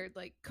often wondered,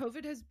 like,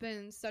 COVID has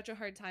been such a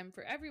hard time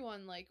for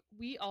everyone. Like,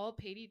 we all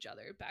paid each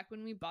other back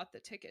when we bought the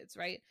tickets,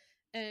 right?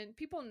 And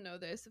people know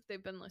this if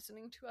they've been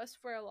listening to us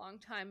for a long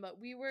time, but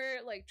we were,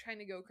 like, trying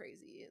to go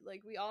crazy.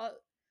 Like, we all,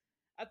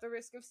 at the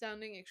risk of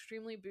sounding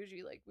extremely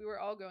bougie, like, we were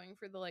all going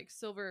for the, like,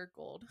 silver or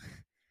gold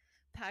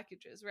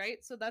packages,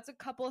 right? So that's a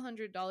couple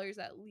 $100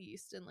 at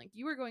least. And, like,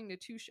 you were going to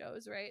 2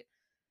 shows, right?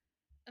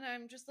 And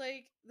I'm just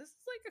like, this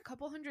is, like, a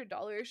couple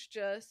 $100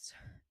 just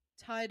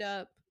tied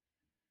up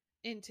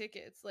in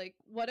tickets. Like,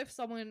 what if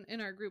someone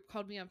in our group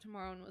called me up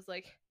tomorrow and was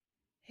like,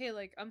 hey,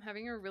 like, I'm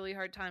having a really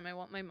hard time, I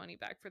want my money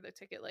back for the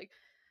ticket? Like,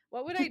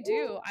 what would I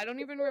do? I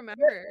don't even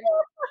remember.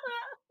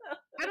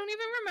 I don't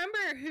even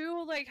remember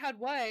who like had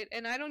what,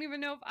 and I don't even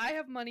know if I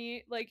have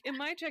money like in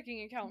my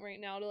checking account right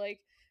now to like,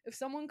 if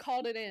someone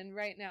called it in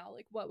right now,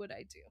 like, what would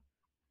I do?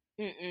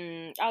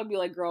 I would be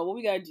like, girl, what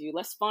we gotta do?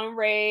 Let's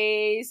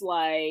fundraise.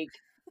 Like,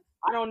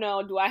 I don't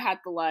know, do I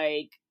have to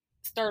like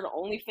start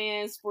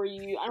OnlyFans for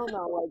you? I don't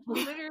know,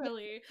 like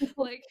literally,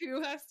 like,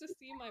 who has to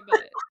see my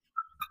butt?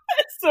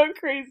 It's so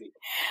crazy.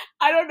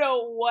 I don't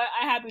know what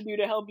I have to do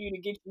to help you to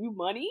get you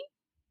money,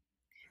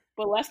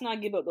 but let's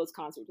not give up those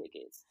concert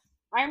tickets.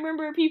 I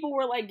remember people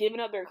were like giving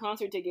up their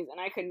concert tickets, and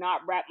I could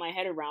not wrap my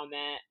head around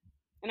that.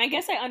 And I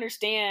guess I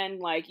understand,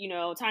 like, you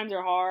know, times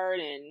are hard,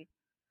 and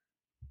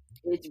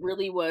it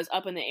really was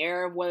up in the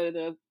air of whether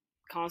the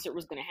concert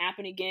was going to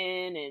happen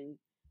again, and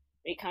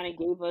they kind of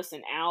gave us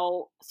an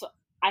out. So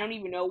I don't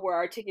even know where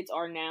our tickets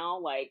are now.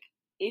 Like,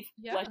 if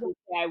let's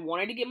say I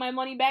wanted to get my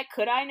money back,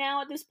 could I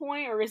now at this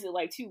point, or is it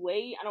like too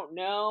late? I don't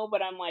know,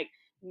 but I'm like,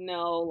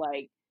 no,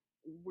 like,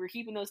 we're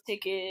keeping those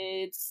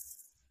tickets.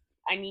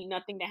 I need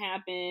nothing to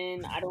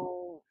happen. I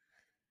don't.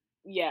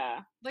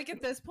 Yeah. Like,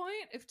 at this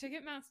point, if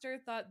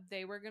Ticketmaster thought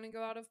they were going to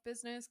go out of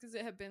business because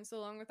it had been so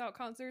long without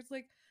concerts,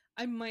 like,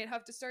 I might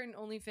have to start an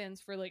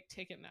OnlyFans for, like,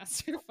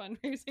 Ticketmaster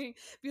fundraising.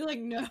 Be like,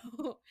 no,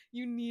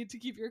 you need to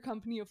keep your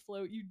company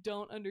afloat. You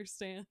don't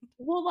understand.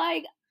 Well,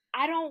 like,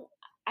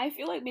 I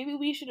feel like maybe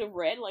we should have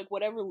read, like,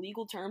 whatever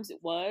legal terms it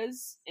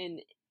was in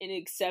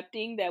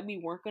accepting that we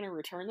weren't going to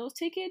return those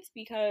tickets,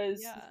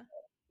 because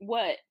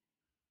what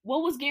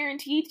was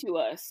guaranteed to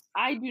us?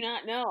 I do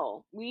not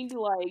know. We need to,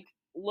 like,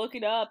 look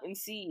it up and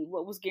see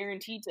what was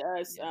guaranteed to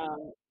us.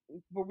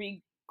 Were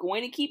we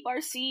going to keep our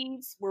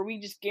seats? Were we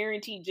just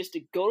guaranteed just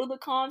to go to the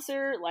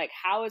concert? Like,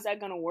 how is that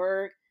going to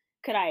work?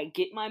 Could I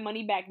get my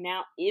money back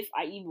now if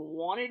I even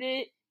wanted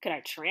it? Could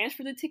I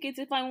transfer the tickets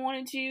if I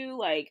wanted to?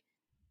 Like,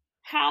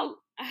 how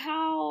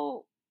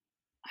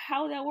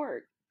would that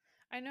work?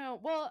 I know.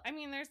 Well, I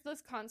mean, there's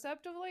this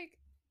concept of like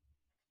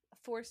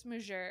force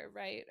majeure,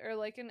 right? Or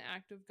like an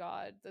act of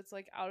God that's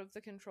like out of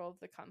the control of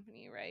the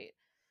company, right?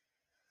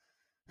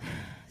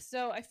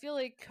 So I feel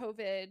like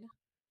COVID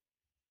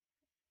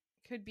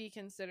could be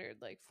considered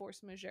like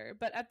force majeure.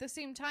 But at the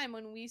same time,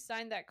 when we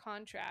signed that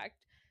contract,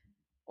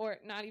 or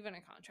not even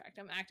a contract,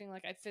 I'm acting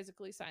like I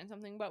physically signed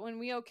something, but when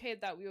we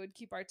okayed that we would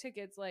keep our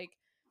tickets, like,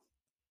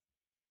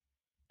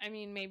 I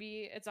mean,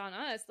 maybe it's on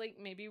us. Like,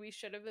 maybe we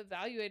should have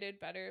evaluated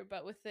better.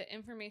 But with the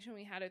information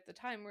we had at the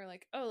time, we're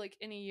like, oh, like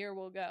in a year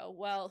we'll go.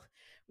 Well,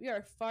 we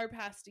are far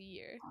past a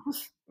year,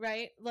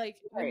 right? Like,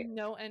 Right. with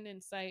no end in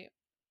sight.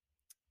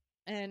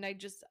 And I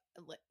just,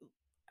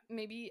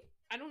 maybe,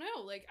 I don't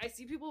know. Like, I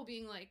see people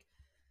being like,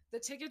 the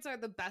tickets are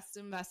the best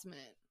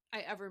investment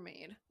I ever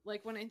made.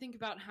 Like, when I think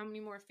about how many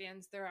more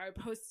fans there are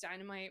post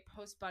Dynamite,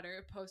 post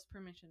Butter, post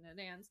Permission to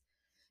Dance,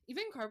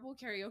 even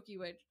Carpool Karaoke,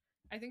 which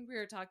I think we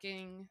were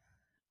talking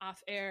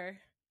off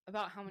air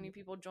about how many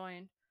people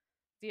joined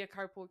via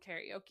Carpool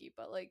Karaoke,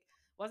 but like,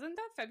 wasn't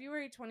that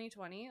February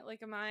 2020?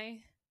 Like, am I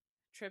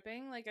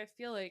tripping? Like, I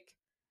feel like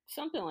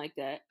something like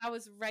that. I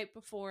was right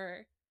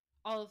before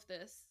all of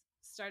this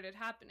started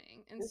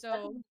happening. And It's so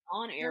definitely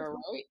on air,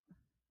 right?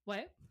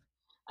 What?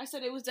 I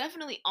said it was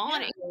definitely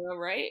on air,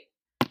 right?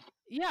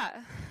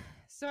 Yeah.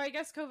 So I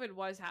guess COVID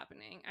was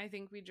happening. I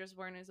think we just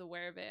weren't as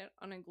aware of it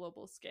on a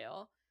global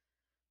scale.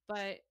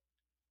 But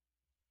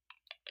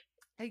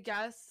I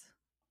guess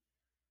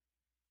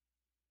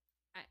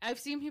I've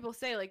seen people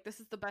say, like, this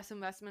is the best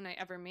investment I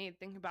ever made.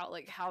 Think about,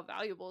 like, how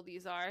valuable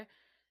these are.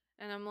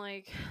 And I'm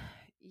like,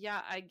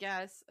 yeah, I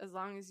guess, as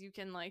long as you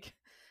can, like,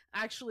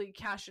 actually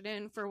cash it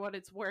in for what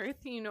it's worth.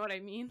 You know what I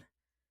mean?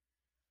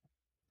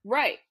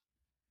 Right.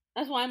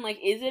 That's why I'm like,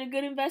 is it a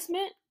good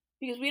investment?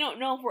 Because we don't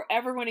know if we're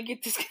ever going to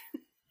get this.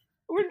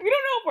 We don't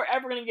know if we're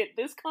ever going to get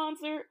this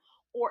concert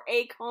or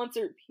a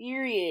concert,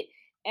 period,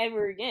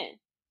 ever again.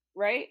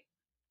 Right?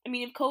 I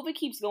mean, if COVID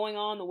keeps going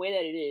on the way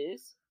that it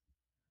is,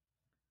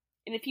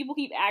 and if people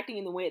keep acting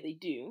in the way that they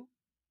do,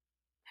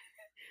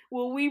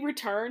 will we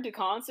return to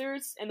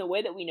concerts in the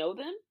way that we know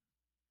them?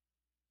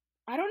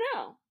 I don't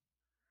know.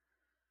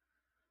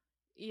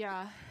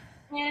 Yeah.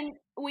 And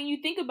when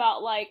you think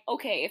about, like,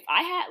 okay, if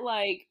I had,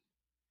 like,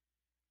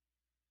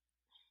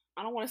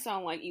 I don't want to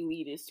sound like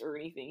elitist or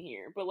anything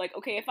here, but like,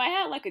 okay, if I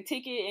had like a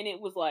ticket and it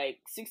was like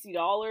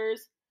 $60,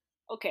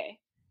 okay,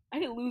 I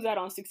could lose out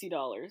on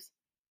 $60.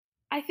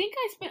 I think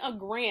I spent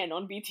 $1,000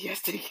 on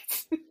BTS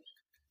tickets.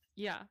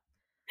 Yeah.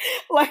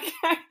 Like,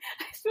 I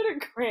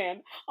spent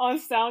 $1,000 on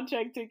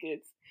soundcheck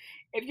tickets.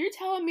 If you're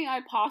telling me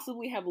I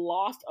possibly have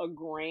lost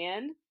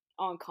 $1,000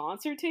 on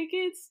concert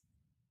tickets,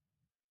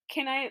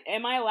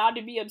 am I allowed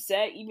to be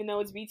upset even though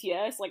it's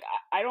BTS? Like,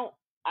 I don't,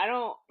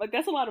 like,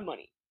 that's a lot of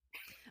money.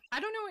 I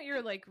don't know what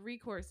your, like,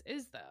 recourse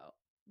is, though.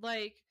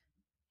 Like,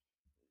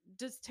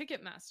 does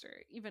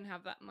Ticketmaster even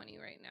have that money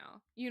right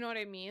now? You know what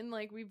I mean?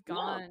 Like, we've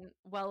gone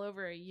well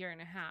over a year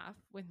and a half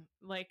with,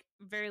 like,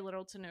 very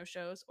little to no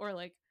shows, or,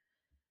 like,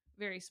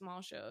 very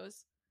small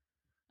shows.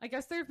 I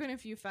guess there have been a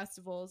few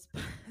festivals,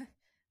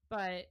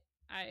 but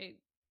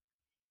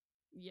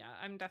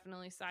I'm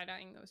definitely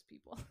side-eyeing those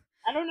people.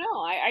 I don't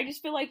know. I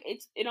just feel like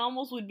it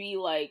almost would be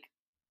like,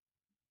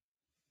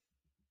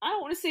 I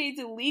don't want to say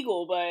it's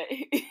illegal, but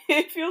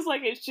it feels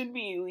like it should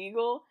be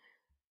illegal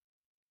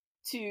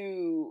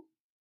to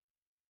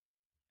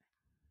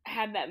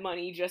have that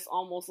money just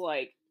almost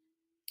like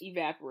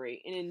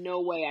evaporate, and in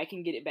no way I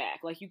can get it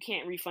back. Like, you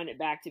can't refund it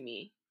back to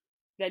me.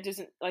 That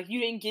doesn't, like, you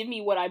didn't give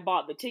me what I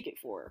bought the ticket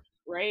for,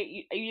 right?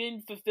 You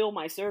didn't fulfill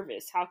my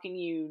service. How can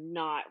you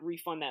not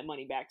refund that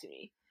money back to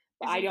me?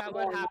 Isn't that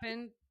what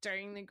happened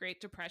during the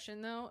Great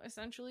Depression, though?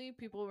 Essentially,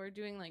 people were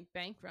doing, like,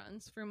 bank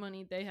runs for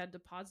money they had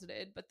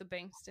deposited, but the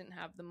banks didn't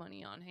have the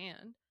money on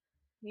hand.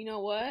 You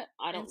know what?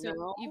 I don't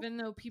know. Even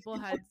though people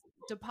had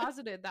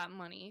deposited that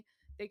money,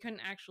 they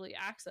couldn't actually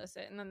access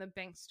it, and then the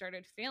banks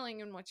started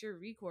failing. And what's your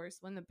recourse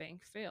when the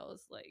bank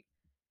fails? Like,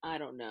 I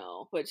don't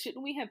know, but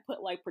shouldn't we have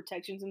put, like,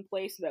 protections in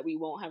place so that we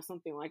won't have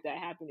something like that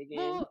happen again?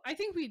 Well, I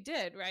think we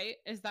did, right?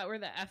 Is that where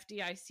the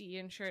FDIC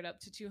insured up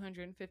to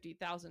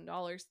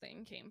 $250,000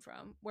 thing came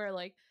from? Where,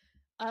 like,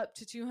 up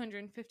to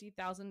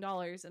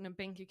 $250,000 in a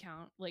bank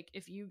account, like,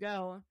 if you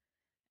go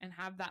and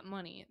have that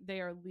money, they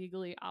are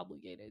legally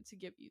obligated to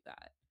give you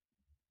that.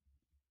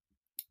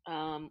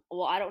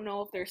 Well, I don't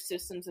know if there's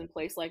systems in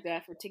place like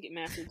that for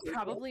Ticketmaster.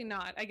 Probably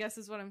not, I guess,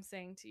 is what I'm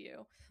saying to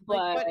you.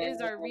 Like, what is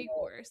our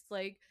recourse?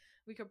 Like,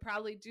 we could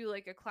probably do,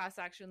 like, a class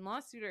action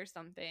lawsuit or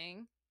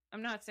something.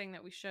 I'm not saying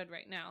that we should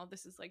right now.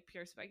 This is, like,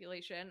 pure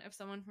speculation. If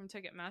someone from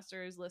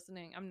Ticketmaster is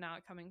listening, I'm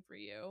not coming for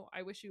you.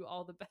 I wish you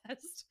all the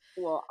best.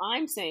 Well,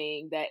 I'm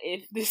saying that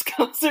if this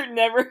concert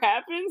never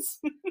happens,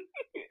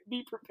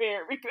 be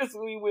prepared, because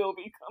we will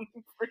be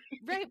coming for you.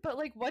 Right, but,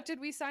 like, what did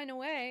we sign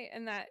away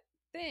in that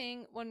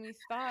thing when we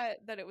thought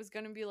that it was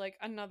going to be, like,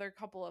 another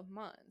couple of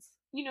months?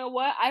 You know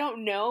what? I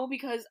don't know,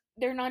 because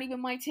they're not even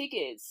my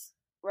tickets,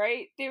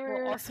 right? They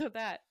were also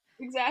that.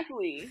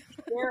 Exactly.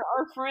 They're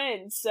our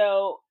friends,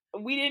 so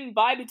we didn't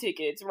buy the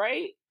tickets,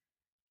 right?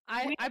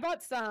 I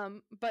bought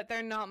some, but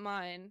they're not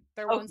mine.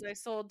 They're Okay. ones I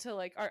sold to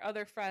like our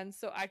other friends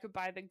so I could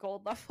buy the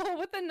gold level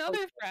with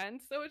another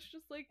friend. So it's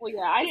just like, Well,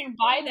 yeah, I this didn't is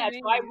buy so that,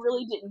 so I amazing.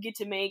 really didn't get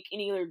to make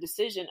any other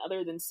decision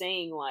other than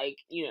saying, like,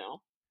 you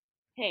know,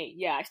 hey,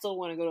 yeah, I still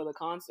want to go to the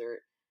concert.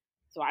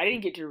 So I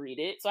didn't get to read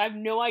it, so I have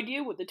no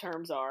idea what the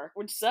terms are,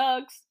 which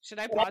sucks. Should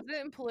I pause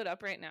it and pull it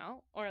up right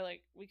now? Or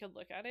like we could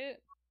look at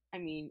it? I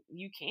mean,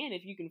 you can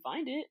if you can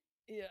find it.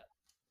 Yeah.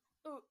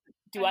 Oh,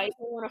 Do I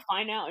still want to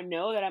find out and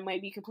know that I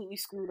might be completely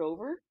screwed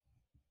over?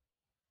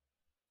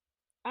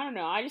 I don't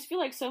know. I just feel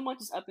like so much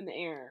is up in the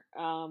air.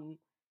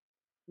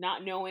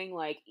 Not knowing,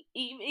 like,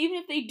 even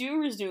if they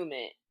do resume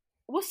it,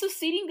 what's the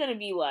seating gonna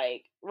be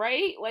like,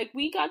 right? Like,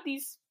 we got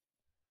these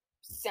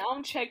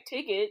sound check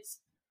tickets.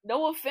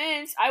 No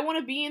offense, I want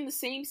to be in the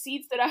same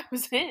seats that I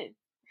was in.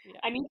 Yeah.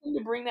 I need them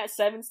to bring that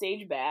 7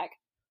 stage back.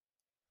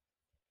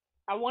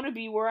 I want to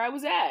be where I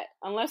was at,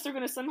 unless they're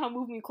gonna somehow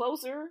move me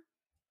closer.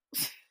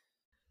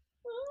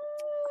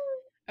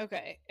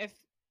 Okay, if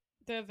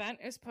the event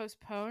is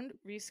postponed,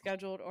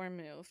 rescheduled, or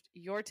moved,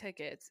 your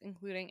tickets,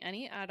 including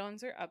any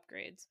add-ons or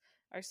upgrades,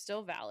 are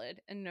still valid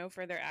and no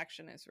further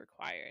action is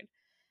required.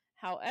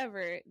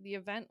 However, the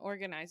event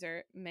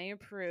organizer may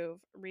approve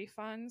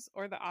refunds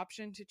or the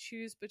option to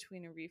choose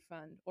between a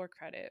refund or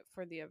credit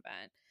for the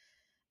event.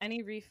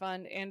 Any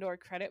refund and or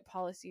credit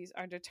policies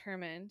are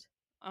determined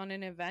on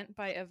an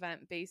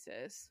event-by-event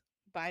basis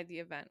by the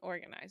event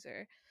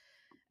organizer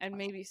and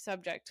may be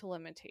subject to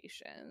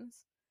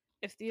limitations.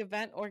 If the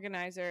event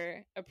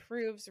organizer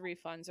approves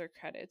refunds or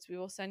credits, we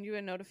will send you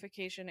a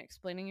notification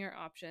explaining your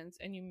options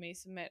and you may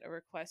submit a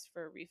request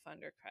for a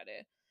refund or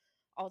credit.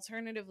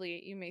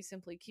 Alternatively, you may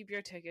simply keep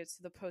your tickets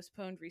to the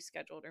postponed,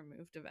 rescheduled, or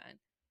moved event.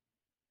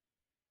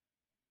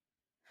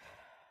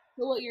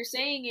 So what you're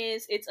saying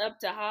is it's up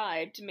to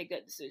Hyde to make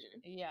that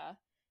decision. Yeah.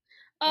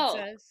 Oh. It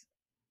says,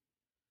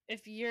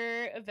 if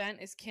your event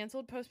is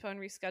canceled, postponed,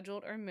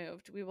 rescheduled, or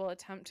moved, we will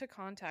attempt to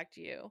contact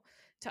you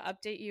to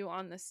update you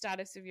on the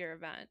status of your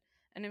event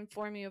and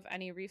inform you of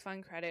any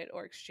refund, credit,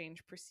 or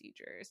exchange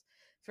procedures.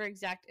 For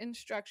exact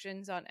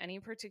instructions on any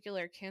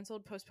particular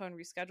canceled, postponed,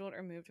 rescheduled,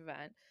 or moved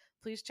event,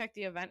 please check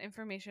the event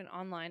information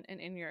online and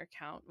in your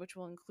account, which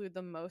will include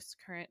the most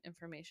current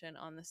information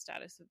on the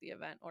status of the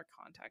event, or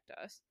contact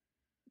us.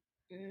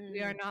 We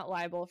are not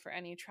liable for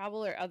any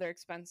travel or other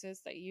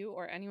expenses that you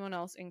or anyone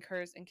else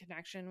incurs in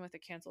connection with a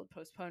canceled,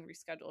 postponed,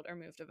 rescheduled, or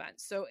moved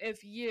event. So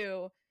if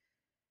you,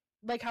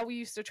 like how we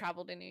used to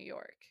travel to New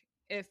York,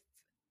 if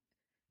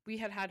we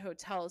had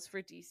hotels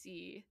for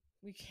DC,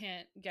 we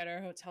can't get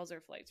our hotels or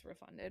flights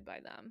refunded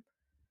by them.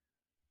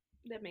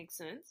 That makes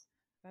sense.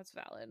 That's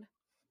valid.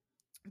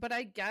 But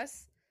I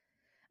guess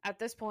at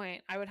this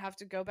point, I would have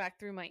to go back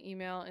through my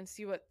email and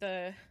see what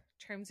the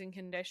terms and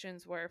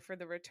conditions were for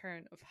the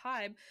return of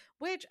Hybe,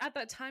 which at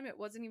that time it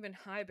wasn't even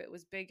Hybe, it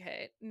was Big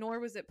Hit, nor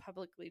was it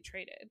publicly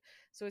traded.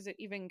 So is it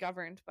even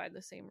governed by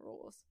the same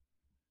rules?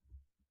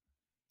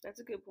 That's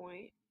a good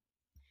point.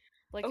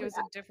 Like, okay, it was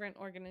a different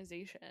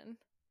organization.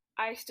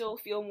 I still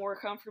feel more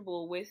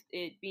comfortable with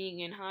it being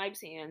in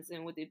Hybe's hands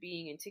than with it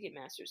being in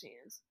Ticketmaster's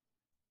hands.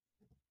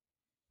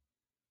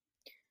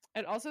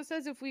 It also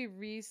says if we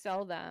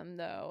resell them,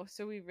 though,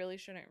 so we really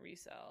shouldn't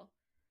resell.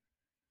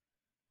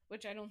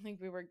 Which I don't think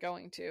we were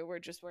going to. We're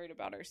just worried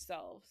about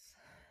ourselves.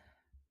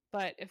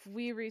 But if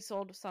we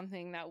resold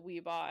something that we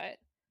bought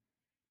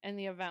and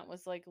the event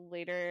was like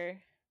later...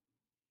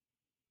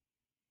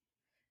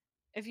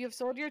 If you have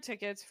sold your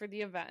tickets for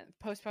the event,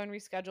 postponed,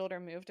 rescheduled, or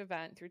moved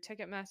event through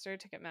Ticketmaster,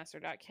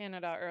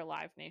 Ticketmaster.Canada, or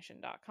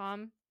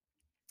LiveNation.com,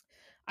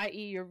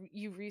 i.e.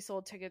 you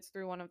resold tickets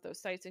through one of those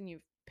sites and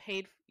you've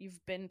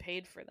been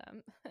paid for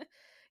them,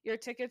 your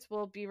tickets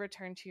will be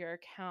returned to your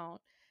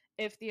account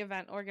if the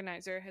event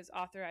organizer has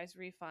authorized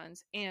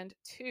refunds and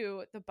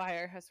 2, the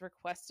buyer has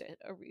requested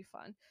a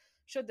refund.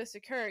 Should this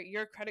occur,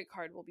 your credit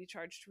card will be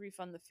charged to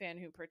refund the fan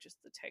who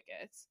purchased the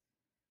tickets.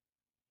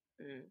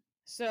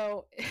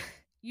 So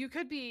you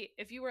could be,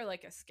 if you were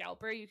like a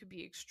scalper, you could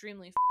be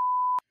extremely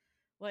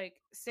like,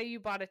 say you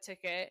bought a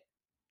ticket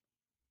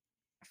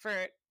for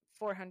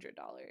 $400,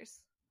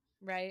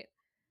 right?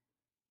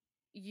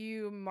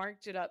 You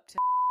marked it up to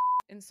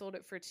and sold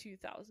it for $2,000.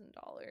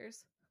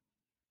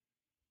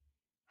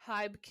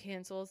 Hybe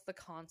cancels the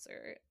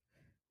concert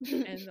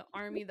and the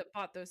army that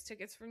bought those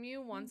tickets from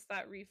you wants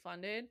that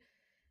refunded.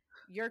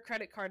 Your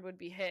credit card would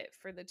be hit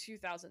for the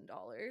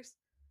 $2,000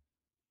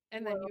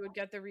 and then you would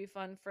get the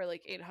refund for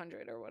like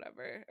 $800 or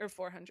whatever, or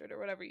 $400 or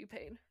whatever you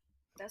paid.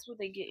 That's what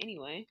they get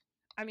anyway.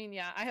 I mean,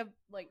 yeah, I have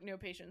like no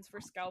patience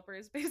for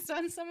scalpers based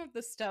on some of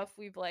the stuff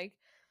we've like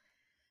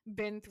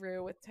been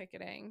through with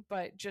ticketing,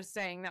 but just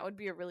saying that would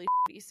be a really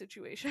shitty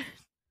situation.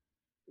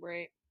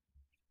 Right.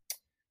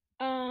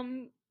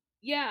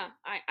 Yeah,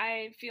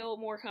 I feel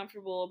more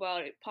comfortable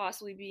about it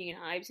possibly being in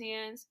Hybe's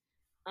hands.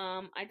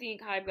 I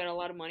think Hybe got a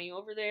lot of money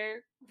over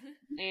there,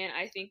 and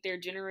I think they're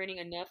generating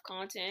enough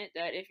content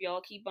that if y'all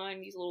keep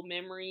buying these little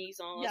memories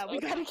on... Yeah, we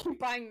gotta keep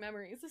buying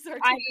memories.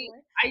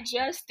 I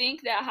just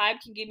think that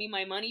Hybe can give me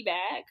my money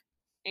back,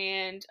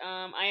 and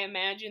I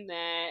imagine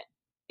that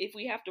if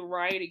we have to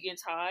riot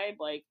against Hybe,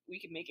 like, we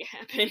can make it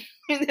happen,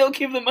 and they'll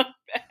give the money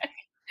back.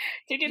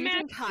 Do you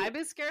think Hybe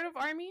is scared of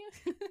Army?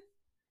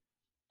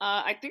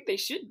 I think they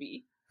should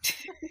be.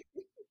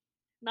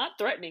 Not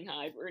threatening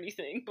Hybe or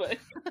anything, but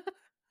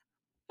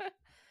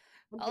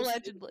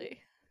allegedly.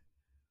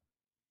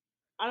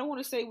 I don't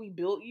want to say we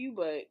built you,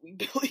 but we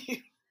built you.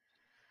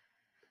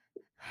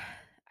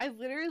 I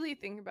literally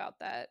think about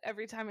that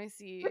every time I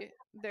see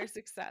their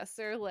success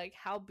or like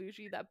how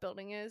bougie that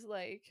building is.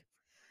 Like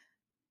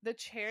the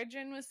chair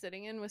Jin was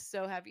sitting in was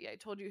so heavy. I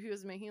told you he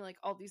was making like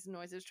all these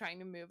noises trying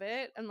to move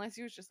it, unless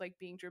he was just like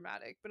being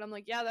dramatic. But I'm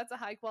like, yeah, that's a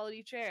high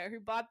quality chair. Who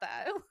bought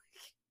that?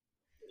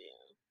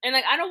 And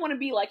like, I don't want to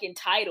be like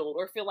entitled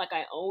or feel like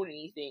I own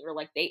anything or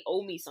like they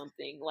owe me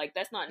something. Like,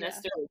 that's not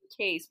necessarily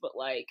the case, but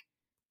like,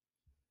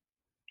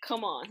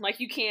 come on,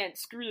 like, you can't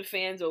screw the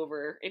fans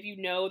over if you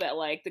know that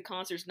like the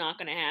concert's not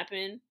going to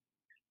happen.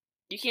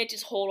 You can't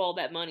just hold all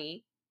that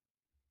money.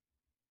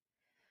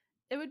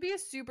 It would be a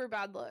super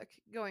bad look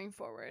going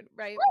forward,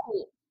 right?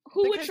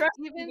 Who would trust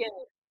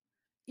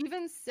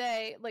even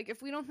say, like,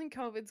 if we don't think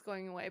COVID's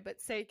going away,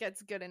 but say it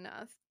gets good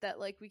enough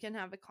that like we can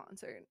have a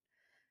concert.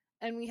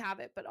 And we have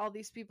it, but all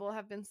these people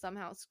have been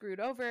somehow screwed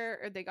over,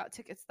 or they got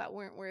tickets that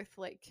weren't worth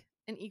like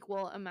an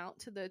equal amount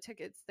to the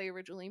tickets they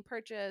originally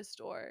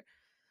purchased, or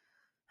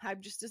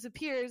Hybe just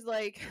disappears.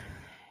 Like,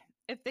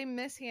 if they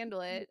mishandle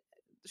it,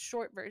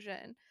 short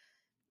version,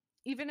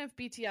 even if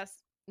BTS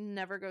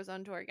never goes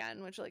on tour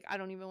again, which like I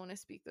don't even want to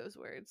speak those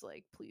words,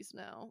 like please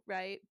no,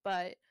 right?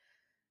 But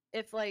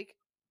if like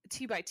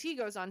T by T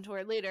goes on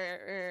tour later,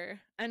 or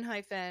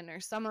ENHYPEN or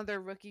some other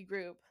rookie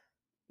group,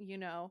 you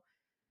know,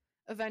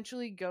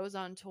 eventually goes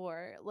on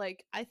tour,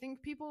 like I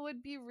think people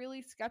would be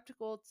really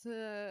skeptical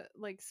to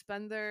like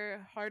spend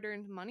their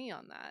hard-earned money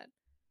on that.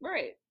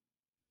 Right.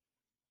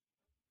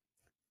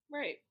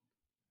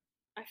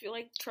 I feel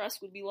like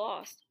trust would be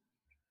lost.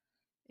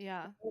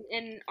 Yeah.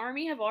 And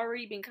Army have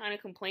already been kind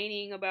of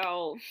complaining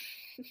about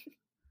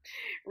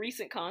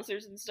recent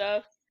concerts and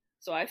stuff,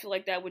 so I feel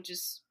like that would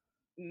just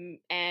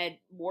add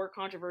more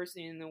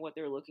controversy than what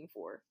they're looking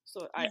for.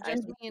 So I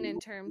mean in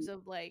terms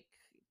of like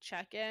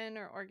check-in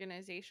or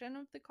organization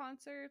of the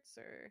concerts,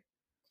 or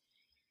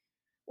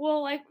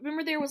well, like,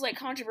 remember there was like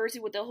controversy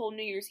with the whole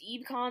New Year's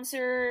Eve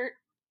concert,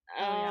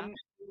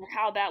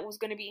 how that was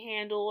going to be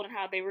handled and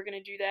how they were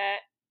going to do that.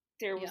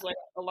 There was like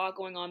a lot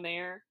going on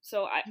there,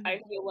 so I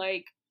feel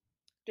like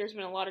there's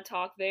been a lot of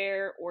talk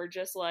there, or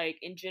just like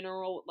in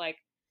general, like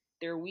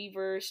their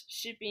Weverse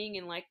shipping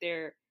and like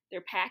their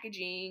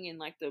packaging and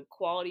like the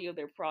quality of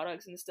their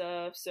products and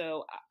stuff.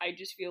 So I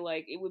just feel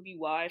like it would be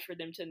wise for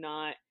them to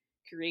not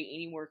create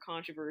any more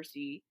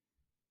controversy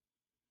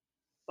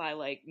by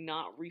like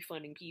not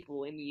refunding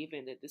people in the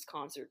event that this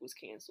concert was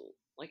canceled.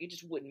 Like, it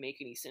just wouldn't make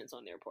any sense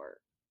on their part.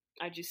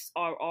 I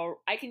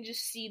can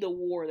just see the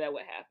war that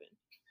would happen.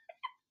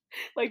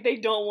 Like, they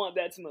don't want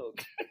that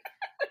smoke.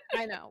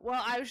 I know.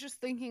 Well, I was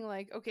just thinking,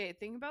 like, okay,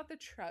 think about the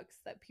trucks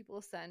that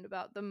people send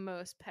about the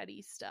most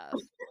petty stuff.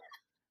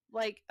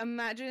 Like,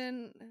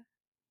 imagine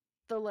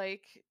the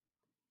like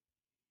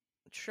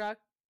truck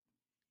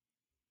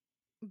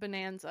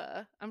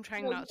bonanza. I'm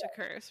trying not to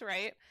curse,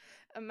 right?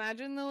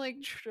 Imagine the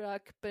like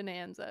truck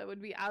bonanza. It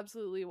would be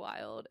absolutely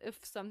wild if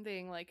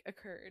something like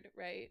occurred,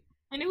 right?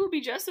 And it would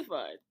be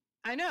justified.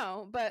 I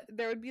know, but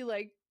there would be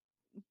like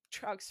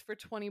trucks for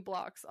 20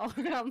 blocks all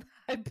around.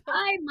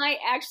 I might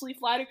actually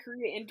fly to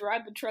Korea and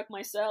drive the truck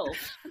myself.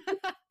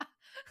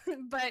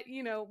 But,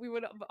 you know, we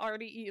would have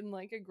already eaten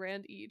like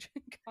 $1,000 each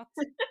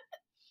concert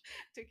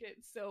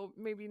tickets, so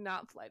maybe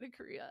not fly to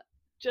Korea.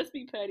 Just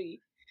be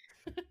petty.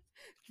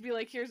 Be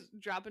like, here's,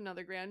 drop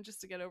another $1,000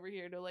 just to get over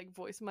here to like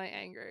voice my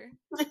anger.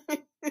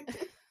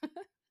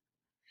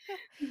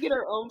 Get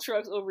our own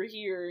trucks over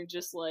here and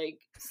just like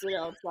sit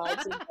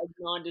outside some like,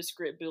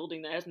 nondescript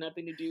building that has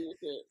nothing to do with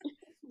it.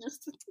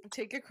 Just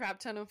take a crap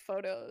ton of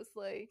photos,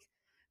 like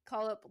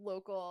call up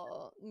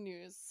local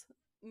news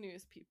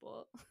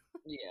people.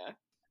 Yeah.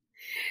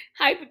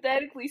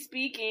 Hypothetically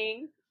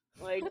speaking,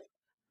 like,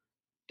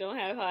 don't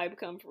have Hybe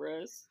come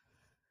for us.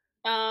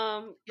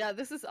 Yeah,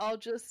 this is all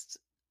just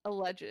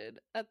alleged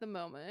at the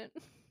moment.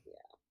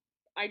 Yeah.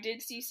 I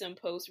did see some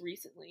posts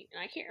recently,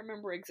 and I can't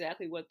remember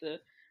exactly what the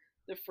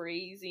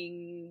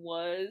phrasing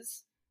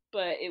was,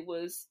 but it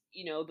was,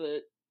 you know,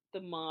 the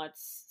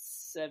Mott's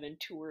 7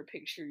 tour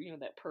picture, you know,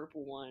 that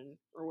purple one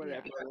or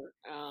whatever.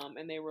 Yeah.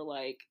 And they were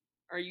like,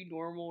 are you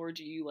normal, or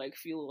do you like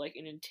feel like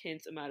an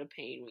intense amount of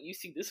pain when you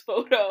see this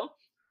photo?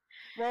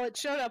 Well, it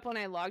showed up when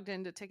I logged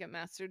into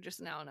Ticketmaster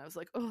just now, and I was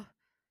like, oh.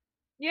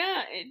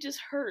 Yeah, it just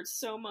hurts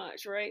so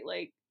much, right?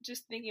 Like,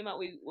 just thinking about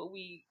what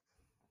we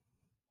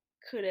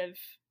could have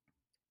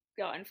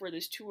gotten for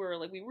this tour.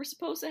 Like, we were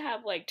supposed to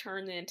have like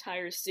turned the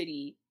entire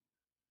city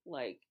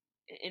like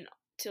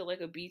into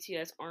like a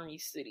BTS Army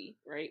city,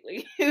 right?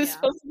 Like, it was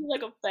supposed to be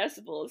like a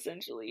festival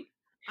essentially.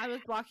 I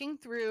was walking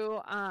through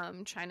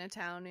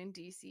Chinatown in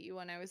DC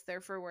when I was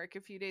there for work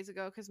a few days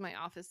ago, because my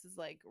office is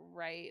like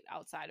right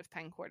outside of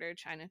Penn Quarter,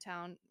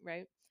 Chinatown,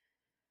 right?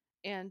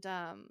 And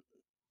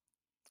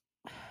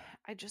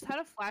I just had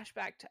a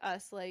flashback to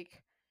us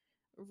like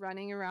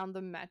running around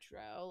the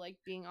metro, like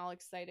being all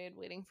excited,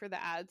 waiting for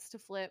the ads to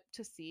flip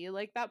to see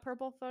like that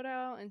purple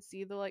photo and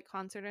see the like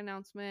concert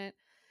announcement.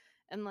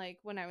 And like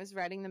when I was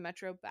riding the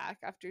metro back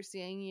after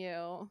seeing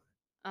you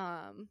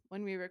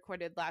when we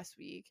recorded last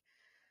week,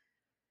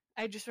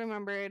 I just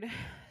remembered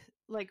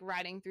like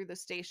riding through the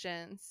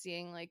station,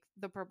 seeing like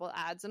the purple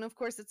ads. And of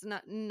course it's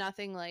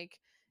nothing like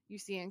you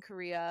see in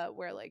Korea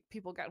where like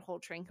people got whole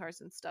train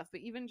cars and stuff,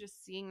 but even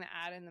just seeing the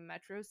ad in the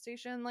metro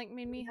station like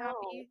made me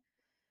happy.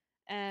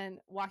 And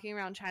walking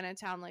around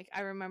Chinatown, like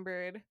I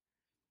remembered,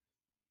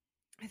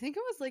 I think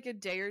it was like a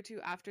day or two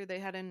after they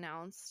had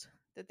announced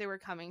that they were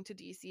coming to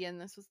DC, and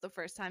this was the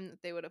first time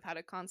that they would have had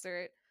a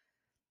concert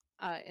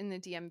in the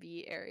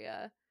DMV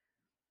area.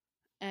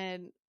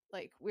 And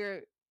like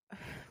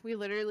we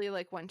literally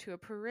like went to a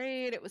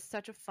parade. It was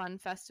such a fun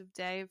festive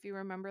day, if you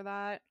remember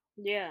that.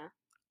 Yeah.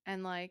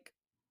 And like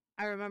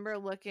I remember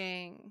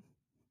looking,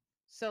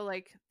 so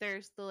like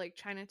there's the like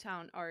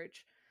Chinatown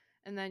Arch,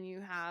 and then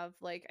you have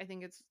like I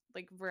think it's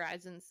like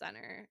Verizon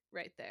Center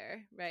right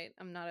there, right?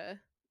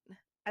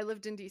 I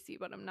lived in DC,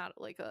 but I'm not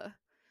like a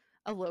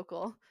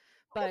local.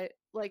 But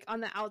like on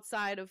the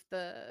outside of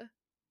the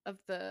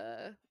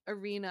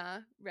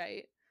arena,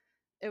 right?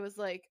 It was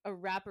like a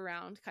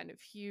wraparound kind of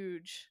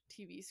huge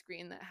TV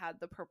screen that had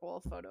the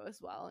purple photo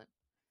as well. And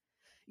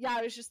yeah,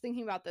 I was just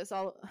thinking about this.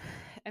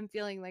 I'm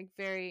feeling like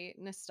very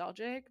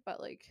nostalgic,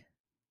 but like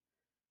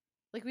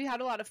we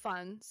had a lot of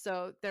fun,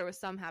 so there was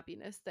some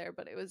happiness there,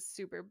 but it was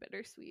super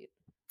bittersweet.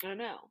 I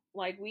know.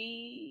 Like,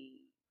 we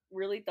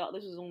really thought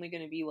this was only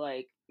going to be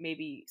like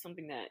maybe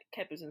something that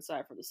kept us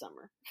inside for the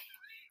summer.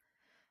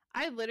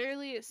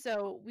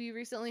 So we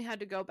recently had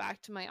to go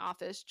back to my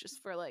office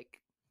just for like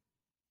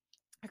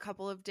a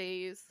couple of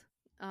days.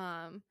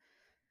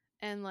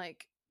 And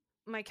like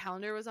my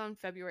calendar was on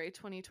February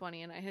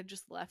 2020, and I had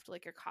just left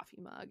like a coffee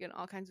mug and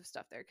all kinds of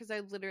stuff there because I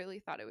literally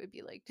thought it would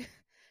be like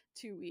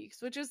 2 weeks,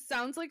 which just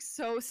sounds like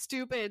so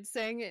stupid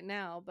saying it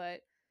now,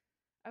 but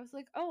I was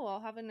like, oh,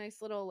 I'll have a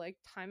nice little like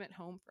time at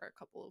home for a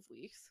couple of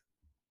weeks.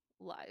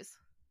 Lies.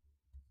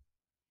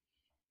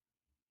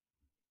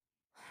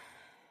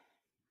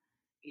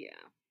 Yeah.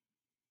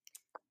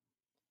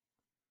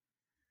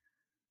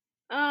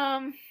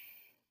 I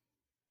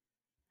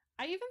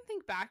even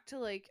think back to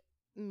like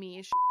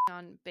me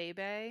on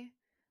Bebe,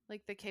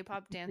 like the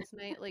K-pop dance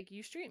night. Like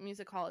U Street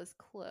Music Hall is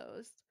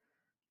closed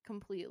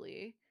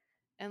completely,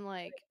 and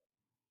like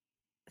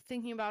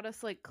thinking about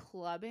us like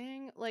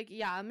clubbing, like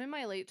yeah, I'm in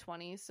my late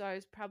 20s, so I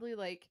was probably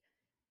like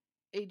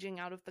aging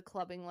out of the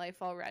clubbing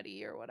life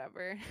already or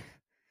whatever.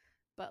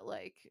 But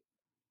like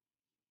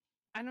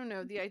I don't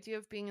know, the idea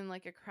of being in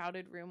like a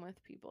crowded room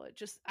with people,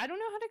 I don't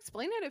know how to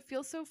explain it. It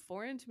feels so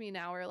foreign to me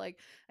now, or like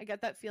I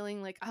get that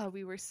feeling like, oh,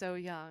 we were so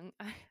young.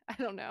 I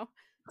don't know.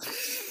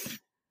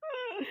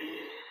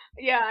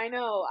 Yeah, I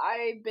know.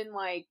 I've been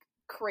like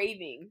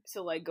craving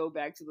to like go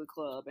back to the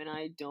club, and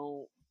I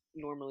don't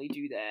normally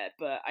do that,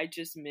 but I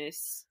just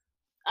miss,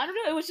 I don't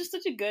know, it was just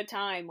such a good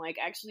time, like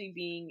actually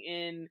being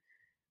in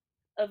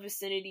a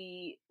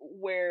vicinity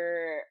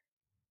where,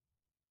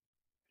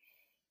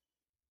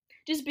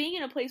 just being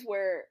in a place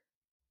where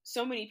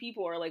so many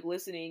people are like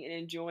listening and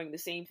enjoying the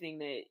same thing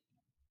that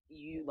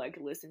you like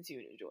to listen to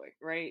and enjoy,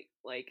 right?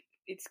 Like,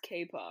 it's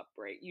K-pop,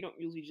 right? You don't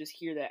usually just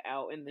hear that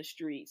out in the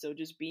street. So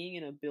just being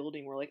in a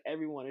building where like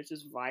everyone is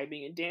just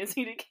vibing and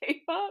dancing to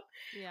K-pop,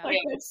 Yeah. like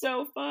it's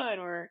so fun.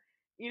 Or,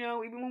 you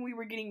know, even when we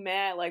were getting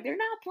mad, like they're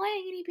not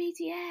playing any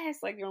BTS,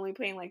 like they're only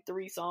playing like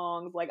 3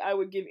 songs. Like I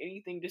would give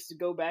anything just to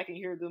go back and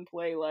hear them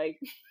play like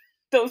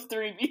those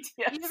 3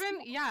 BTS.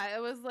 Even yeah,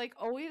 it was like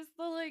always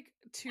the like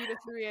 2 to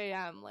 3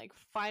 a.m. like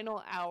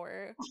final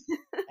hour,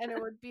 and it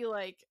would be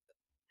like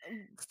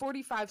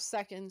 45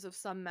 seconds of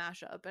some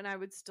mashup, and I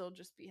would still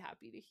just be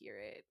happy to hear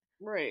it.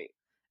 Right.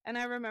 And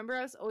I remember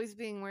us always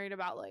being worried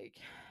about like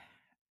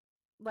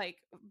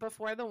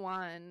before the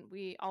one,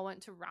 we all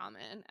went to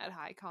ramen at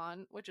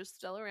HiCon, which is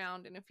still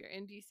around, and if you're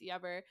in DC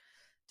ever,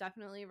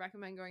 definitely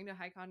recommend going to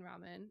HiCon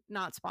Ramen.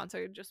 Not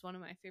sponsored, just one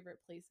of my favorite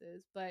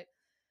places. But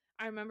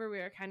I remember we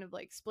were kind of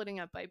like splitting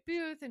up by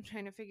booth and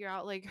trying to figure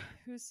out like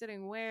who's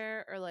sitting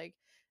where, or like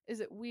is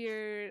it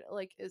weird,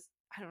 like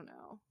I don't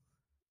know,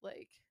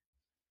 like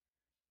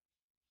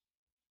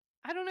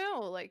I don't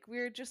know, like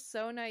we're just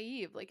so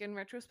naive. Like in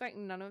retrospect,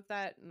 none of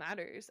that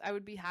matters. I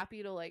would be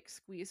happy to like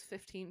squeeze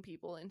 15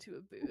 people into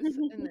a booth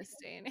in this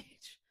day and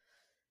age.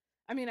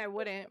 I mean, I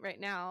wouldn't right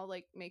now,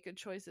 like make good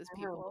choices,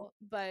 people,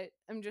 but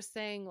I'm just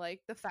saying,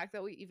 like the fact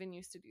that we even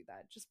used to do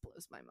that just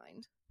blows my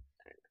mind.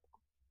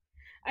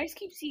 I just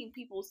keep seeing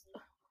people,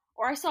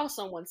 or I saw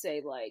someone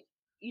say like,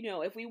 you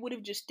know, if we would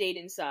have just stayed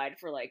inside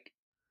for like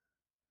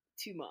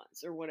 2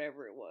 months or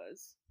whatever it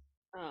was,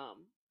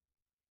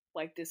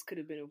 like this could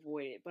have been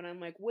avoided. But I'm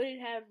like, would it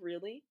have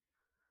really?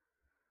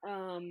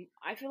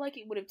 I feel like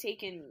it would have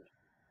taken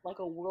like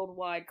a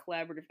worldwide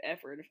collaborative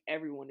effort if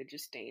everyone had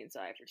just stay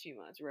inside for 2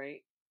 months,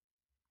 right?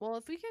 Well,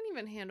 if we can't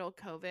even handle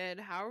COVID,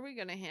 how are we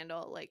going to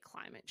handle like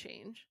climate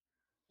change?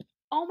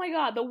 Oh my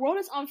god, the world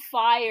is on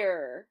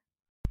fire.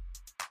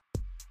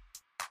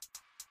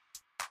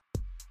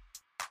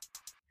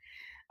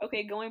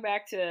 Okay, going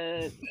back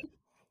to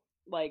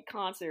like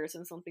concerts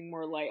and something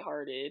more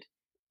lighthearted.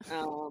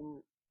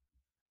 Um,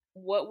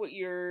 what would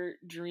your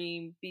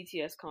dream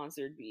BTS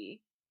concert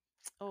be?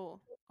 Oh,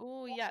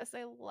 oh yes,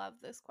 I love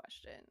this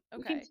question.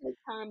 We can Okay, take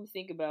time to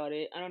think about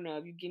it. I don't know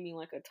if you give me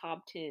like a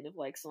top 10 of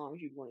like songs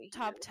you'd want to hear.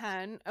 top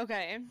 10.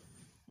 Okay.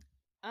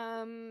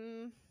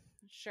 Um,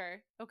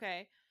 sure.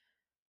 Okay.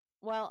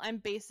 Well, I'm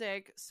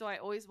basic, so I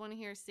always want to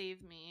hear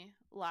Save Me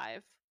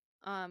live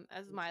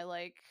as my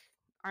like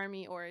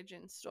army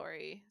origin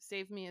story.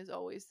 Save Me is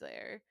always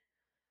there.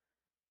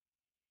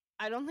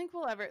 I don't think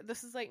we'll ever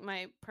this is like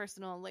my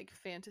personal like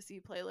fantasy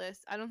playlist.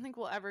 I don't think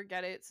we'll ever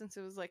get it since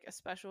it was like a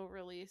special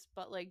release,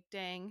 but like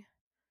dang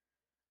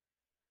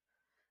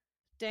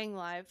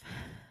live.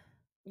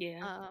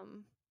 Yeah,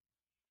 Um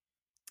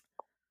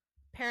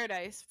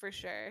Paradise for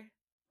sure.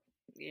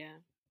 yeah,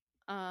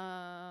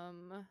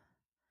 Um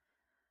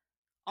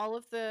all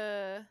of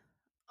the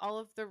all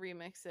of the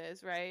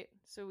remixes, right?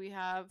 So we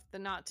have the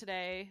Not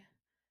Today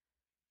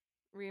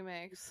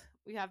remix.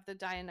 We have the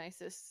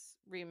Dionysus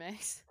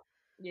remix.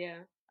 yeah.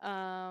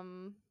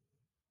 Um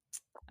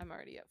I'm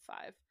already at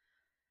 5.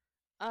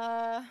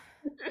 Uh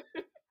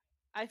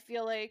I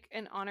feel like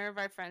in honor of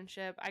our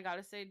friendship, I got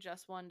to say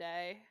Just One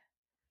Day.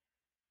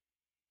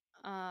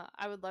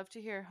 I would love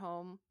to hear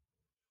Home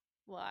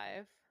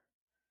live.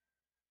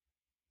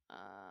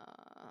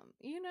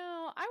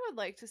 I would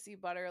like to see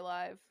Butter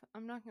live.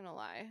 I'm not going to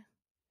lie.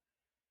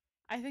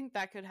 I think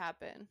that could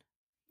happen.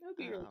 That would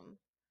be really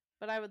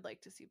But I would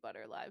like to see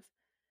Butter live.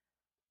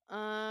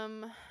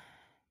 Um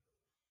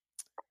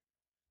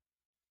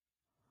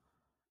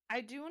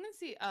I do want to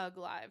see UGG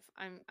live.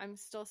 I'm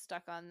still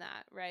stuck on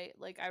that, right?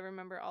 Like I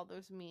remember all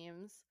those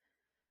memes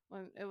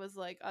when it was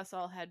like us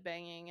all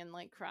headbanging and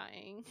like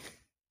crying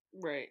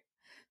right.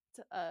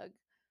 to UGG.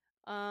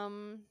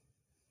 Um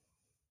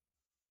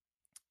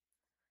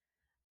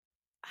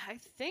I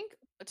think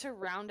to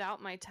round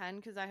out my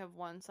 10 cuz I have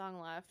one song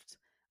left,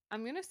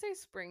 I'm going to say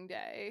Spring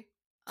Day.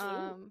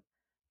 Ooh.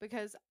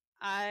 Because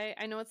I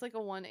know it's like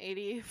a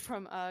 180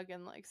 from UGG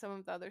and like some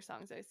of the other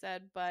songs I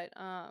said, but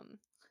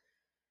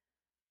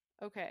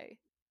okay.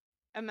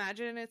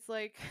 Imagine it's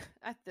like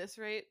at this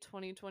rate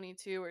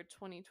 2022 or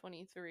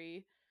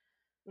 2023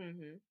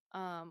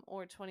 Mm-hmm.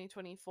 or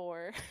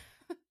 2024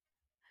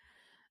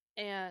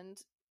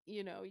 and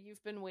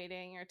you've been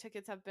waiting, your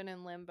tickets have been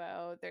in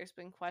limbo, there's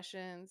been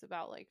questions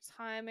about like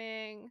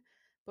timing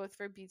both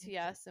for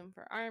BTS and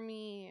for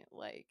ARMY,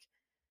 like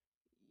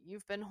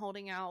you've been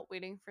holding out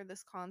waiting for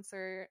this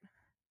concert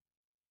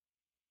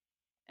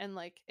and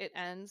like it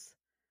ends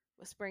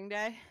with Spring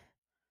Day,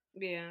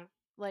 Yeah.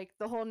 like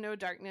the whole no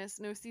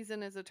darkness no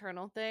season is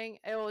eternal thing,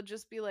 it will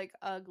just be like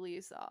ugly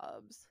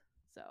sobs.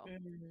 So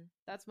Mm-hmm.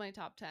 that's my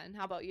top 10.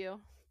 How about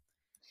you?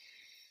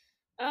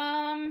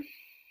 Um,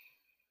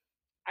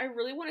 I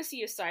really want to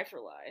see a Cypher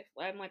live.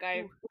 I'm like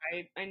Ooh.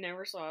 I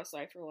never saw a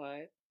Cypher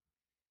live.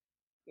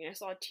 I mean, I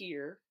saw a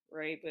Tear,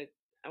 right? But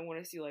I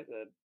want to see like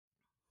a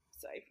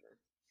Cypher.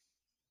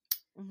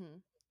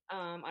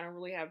 Mm-hmm. I don't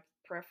really have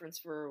preference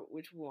for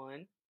which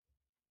one.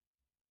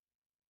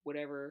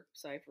 Whatever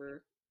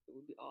Cypher, it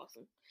would be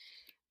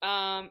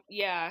awesome.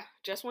 Yeah,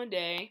 Just One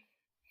Day.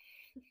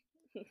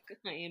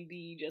 I am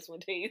the Just One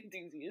Day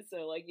enthusiast,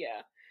 so like,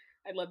 yeah,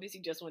 I'd love to see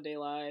Just One Day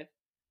live.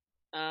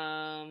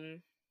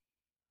 Um,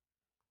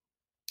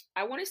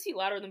 I want to see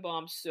Louder Than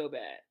Bombs so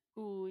bad.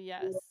 Ooh,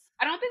 yes.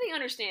 I don't think they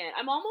understand.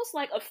 I'm almost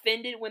like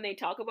offended when they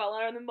talk about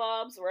Louder Than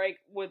Bombs, right?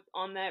 With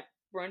on that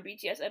Run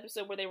BTS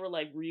episode where they were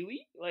like,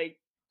 "Really? Like,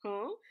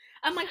 huh?"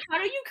 I'm like, how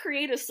do you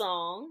create a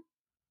song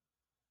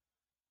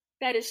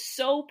that is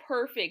so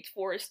perfect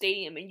for a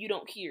stadium and you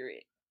don't hear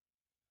it?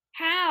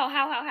 How?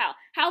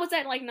 How is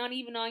that like not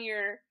even on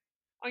your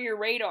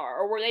radar?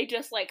 Or were they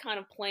just like kind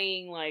of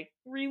playing like,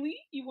 really?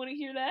 You want to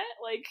hear that?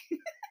 Like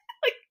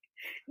like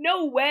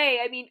no way.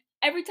 I mean,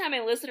 every time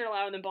I listen to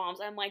Louder Than Bombs,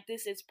 I'm like,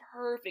 this is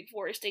perfect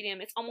for a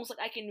stadium. It's almost like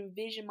I can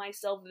envision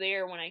myself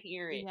there when I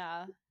hear it.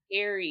 Yeah.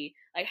 Scary.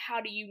 Like,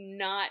 how do you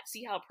not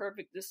see how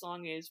perfect this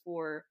song is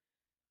for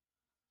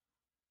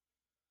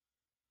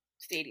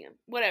stadium?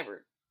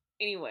 Whatever.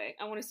 Anyway,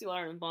 I want to see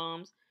Louder Than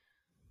Bombs.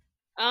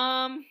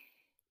 Um,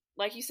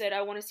 like you said,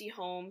 I want to see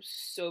Home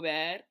so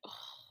bad. Ugh.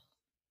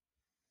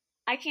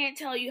 I can't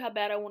tell you how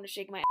bad I want to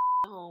shake my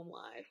Home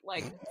live.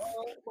 Like,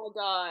 oh my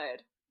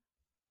god.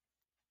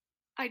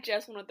 I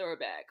just want to throw it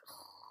back.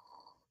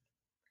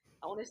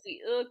 I want to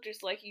see Ook,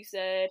 just like you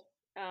said,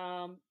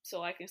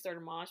 so I can start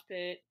a mosh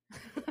pit.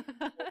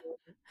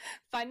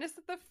 Find us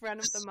at the front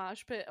of the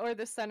mosh pit or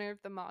the center of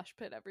the mosh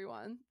pit,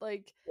 everyone.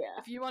 Like, Yeah,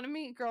 if you want to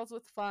meet girls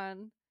with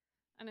fun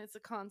and it's a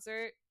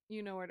concert,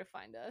 you know where to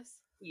find us.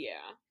 yeah.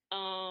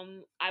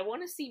 I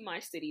want to see My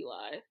City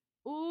live.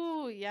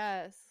 Ooh,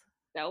 yes.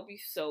 That would be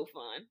so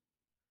fun.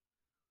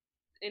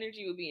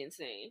 Energy would be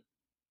insane.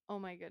 Oh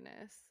my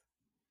goodness.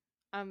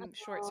 I'm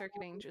short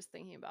circuiting just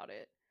thinking about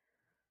it.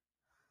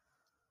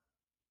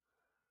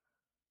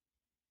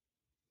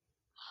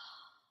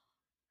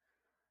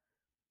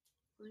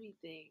 Let me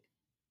think.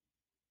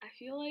 I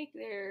feel like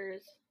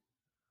there's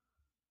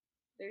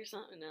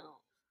something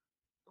else.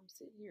 I'm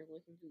sitting here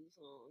looking through the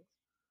songs.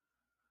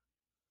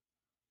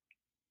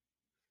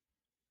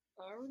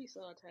 I already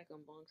saw Attack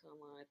on Bangtan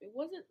Live. It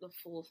wasn't the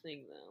full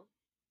thing though,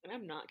 and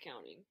I'm not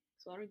counting,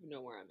 so I don't even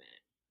know where I'm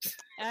at.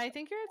 And I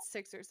think you're at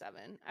 6 or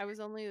 7. I was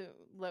only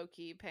low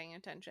key paying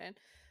attention.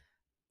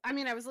 I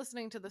mean, I was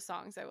listening to the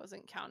songs. I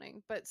wasn't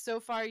counting. But so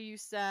far, you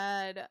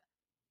said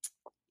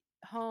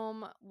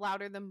Home,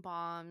 Louder Than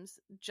Bombs,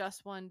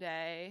 Just One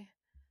Day,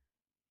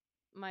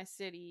 My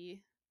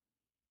City,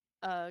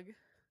 Ugh,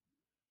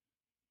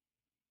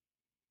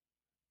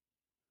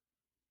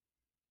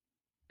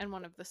 and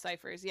one of the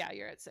ciphers. Yeah,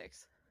 you're at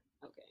 6.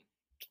 Okay.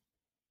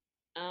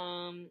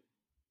 So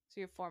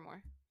you have 4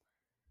 more.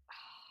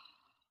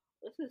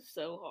 This is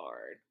so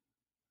hard.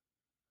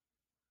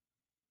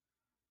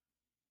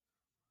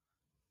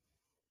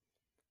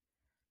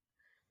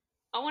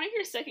 I want to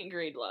hear Second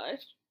Grade live.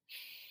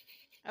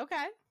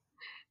 Okay.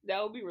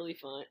 That would be really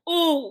fun.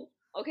 Oh,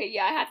 okay,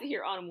 yeah, I have to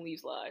hear Autumn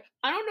Leaves live.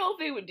 I don't know if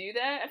they would do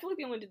that. I feel like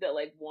they only did that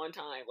like one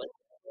time. Like,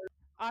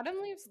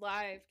 Autumn Leaves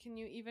live. Can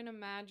you even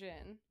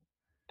imagine?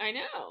 I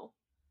know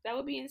that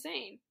would be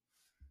insane.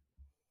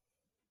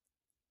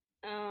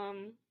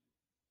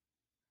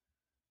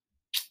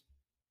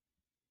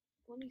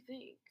 Let me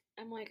think.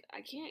 I'm like,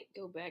 I can't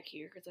go back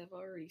here because I've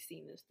already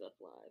seen this stuff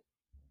live,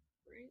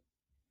 right?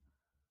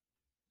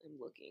 I'm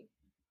looking.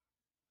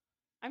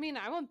 I mean,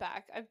 I went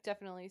back. I've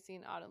definitely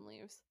seen Autumn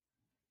Leaves.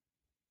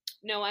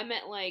 No, I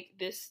meant like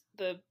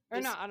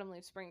Or not Autumn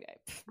Leaves, Spring Day.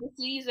 The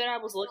CDs that I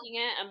was looking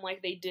at, I'm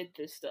like, they did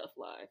this stuff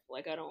live.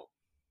 Like, I don't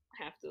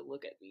have to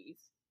look at these.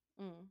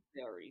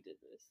 They already did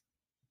this.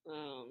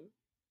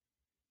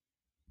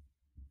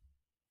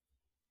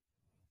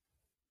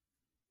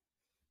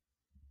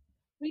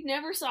 We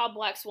never saw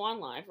Black Swan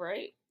live,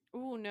 right?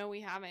 Ooh, no,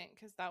 we haven't,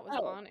 because that was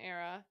on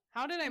Era.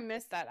 How did I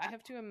miss that? I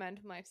have to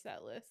amend my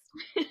set list.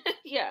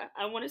 Yeah,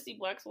 I want to see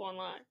Black Swan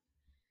live.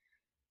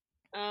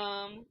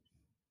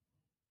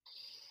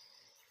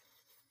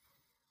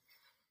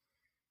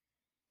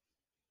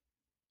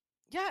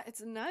 Yeah,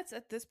 it's nuts.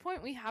 At this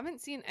point, we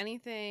haven't seen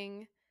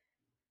anything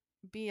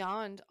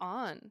beyond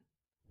On.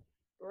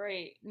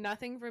 Right.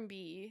 Nothing from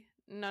B.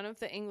 None of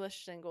the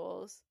English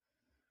singles.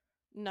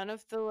 None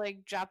of the,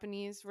 like,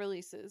 Japanese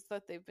releases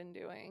that they've been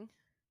doing.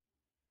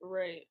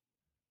 Right.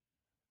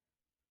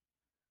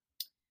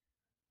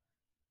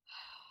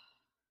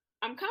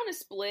 I'm kind of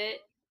split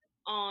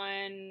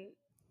on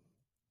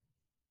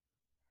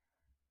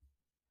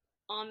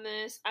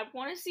this. I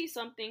want to see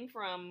something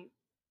from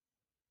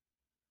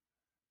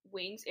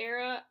Wings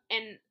era,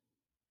 and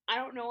I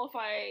don't know if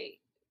I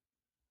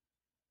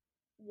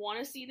want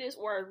to see this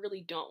or I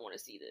really don't want to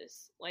see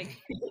this.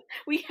 Like,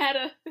 we had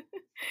a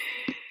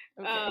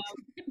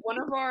one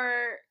of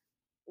our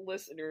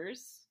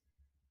listeners,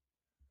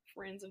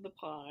 friends of the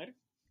pod,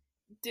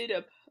 did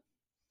a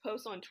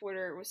post on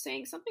Twitter, was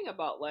saying something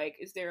about like,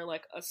 is there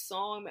like a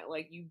song that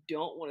like you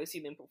don't want to see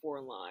them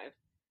perform live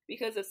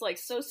because it's like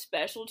so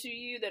special to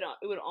you that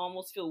it would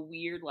almost feel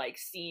weird like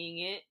seeing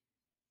it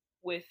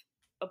with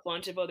a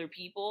bunch of other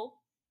people,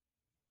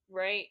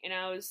 right? And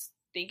I was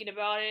thinking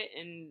about it,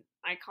 and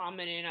I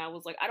commented, and I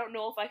was like, I don't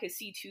know if I could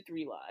see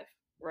 2-3 live,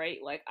 right?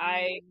 Like,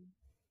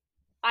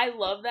 I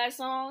love that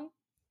song,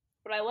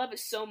 but I love it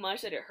so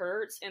much that it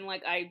hurts, and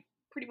like I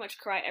pretty much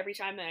cry every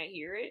time that I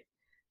hear it.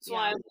 So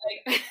I'm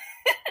like,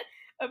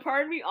 a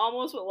part of me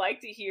almost would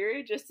like to hear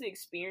it just to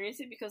experience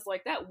it, because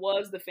like that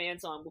was the fan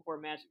song before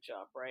Magic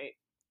Shop, right?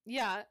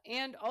 Yeah,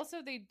 and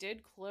also they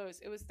did close.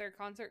 It was their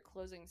concert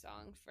closing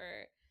song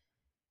for,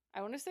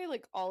 I want to say,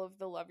 like, all of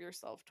the Love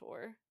Yourself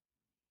tour.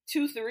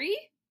 2-3?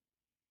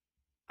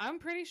 I'm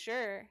pretty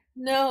sure.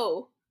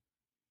 No,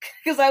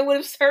 because I would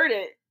have heard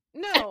it.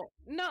 No,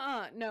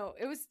 no.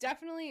 It was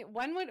definitely,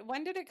 when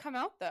did it come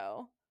out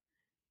though?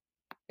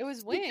 It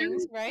was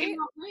Wings, right?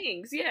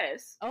 Wings,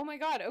 yes. Oh my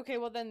god. Okay,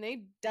 well then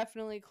they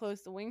definitely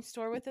closed the Wings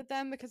tour with it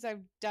then, because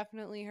I've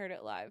definitely heard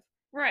it live.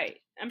 Right,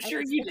 I'm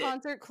sure you did.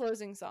 Concert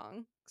closing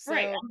song, so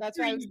right. That's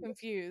why I was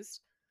confused.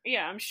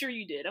 Yeah, I'm sure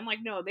you did. I'm like,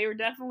 no, they were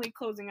definitely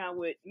closing out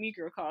with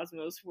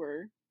Microcosmos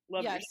for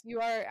Love Yes,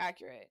 you are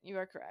accurate. You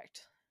are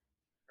correct.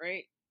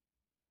 Right?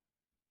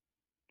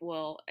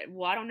 Well,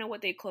 I don't know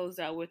what they closed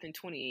out with in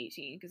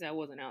 2018 because that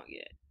wasn't out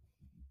yet.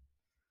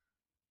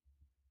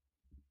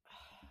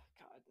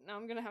 God, now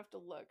I'm gonna have to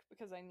look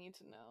because I need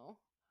to know.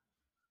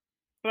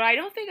 But I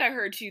don't think I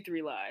heard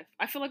 2-3 live.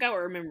 I feel like I would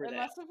remember that. It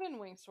must have been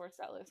Wings tour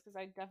set list because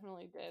I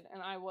definitely did,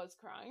 and I was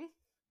crying.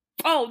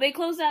 Oh, they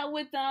closed out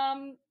with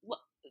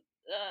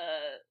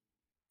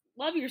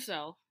Love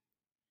Yourself.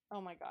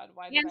 Oh my god,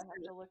 why did I have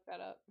to look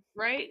that up?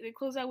 Right? They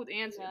closed out with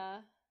Answer.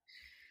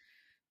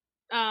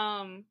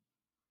 Yeah.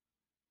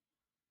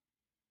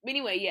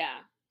 Anyway, yeah.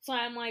 So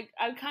I'm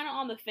kind of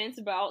on the fence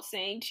about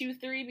saying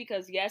 2-3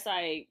 because yes,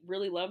 I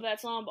really love that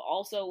song, but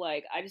also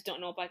like I just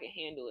don't know if I can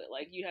handle it.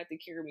 Like you'd have to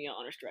carry me out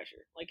on a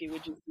stretcher. Like it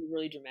would just be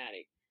really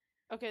dramatic.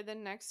 Okay, the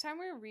next time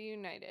we're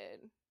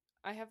reunited,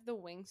 I have the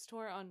Wings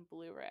tour on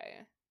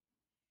Blu-ray.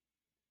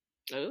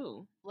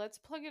 Oh. Let's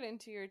plug it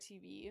into your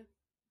TV.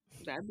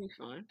 That'd be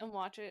fun. And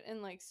watch it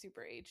in like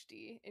super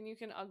HD, and you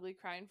can ugly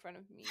cry in front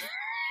of me.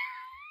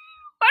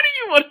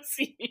 you want to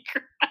see me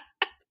cry?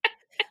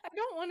 I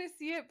don't want to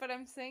see it, but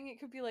I'm saying it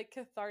could be like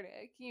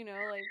cathartic, you know,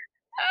 like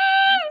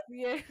Ah! you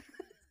see it.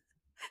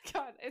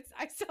 God,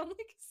 I sound like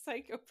a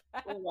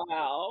psychopath.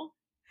 Wow.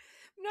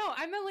 No,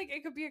 I meant like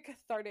it could be a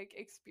cathartic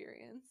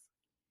experience.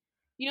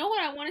 You know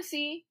what I want to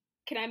see?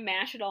 Can I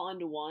mash it all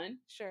into one?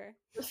 Sure.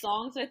 The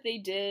songs that they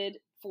did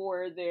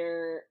for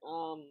their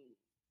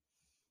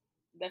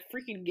that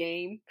freaking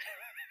game.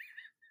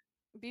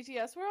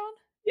 BTS World?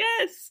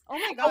 Yes. Oh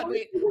my I god, wanna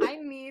wait. see the- I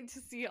need to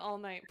see All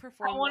Night I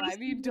perform wanna live.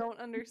 see You the- don't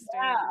Yeah,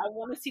 understand. I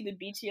want to see the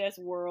BTS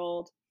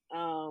World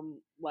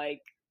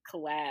like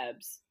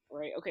collabs,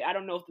 right? Okay, I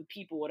don't know if the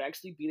people would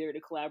actually be there to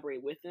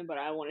collaborate with them, but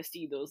I want to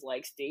see those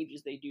like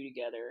stages they do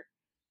together.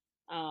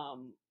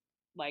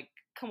 Like,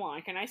 come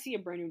on, can I see a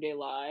Brand New Day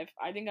live?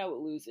 I think I would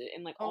lose it.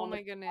 And like, Oh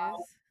my goodness.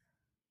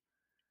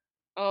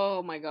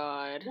 oh my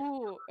god,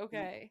 Ooh,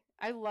 okay.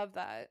 I love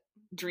that.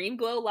 Dream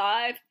Glow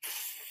live.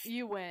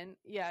 You win.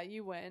 Yeah,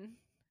 you win.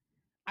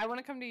 I want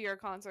to come to your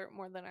concert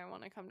more than I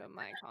want to come to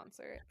my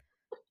concert.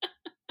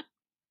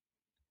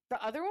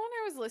 The other one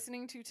I was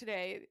listening to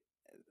today,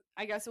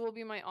 I guess it will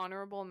be my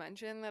honorable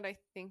mention that I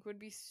think would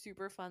be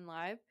super fun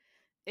live,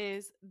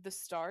 is The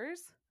Stars.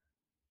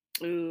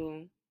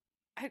 Ooh,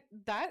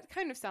 That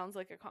kind of sounds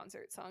like a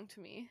concert song to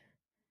me.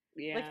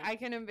 yeah. Like I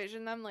can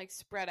envision them like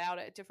spread out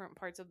at different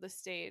parts of the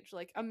stage,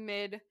 like a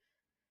mid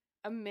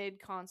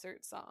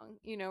concert song,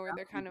 you know, where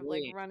they're kind of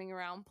like running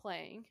around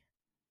playing.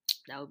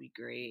 That would be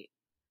great.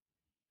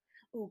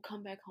 Ooh,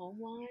 Come Back Home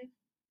live.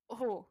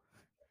 Oh,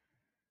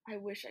 I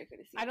wish I could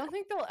have seen. I don't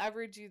think they'll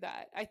ever do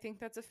that. I think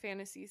that's a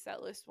fantasy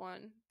set list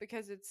one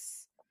because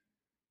it's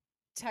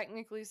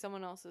technically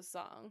someone else's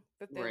song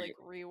that they like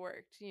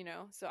reworked, you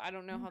know. So I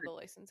don't know how the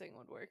licensing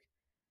would work.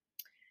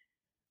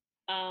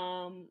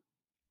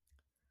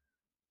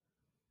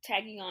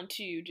 Tagging on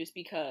to just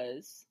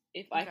because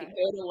if I could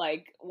go to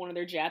like one of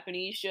their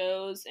Japanese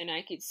shows and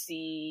I could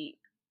see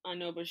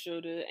Ano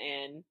Bashoda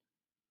and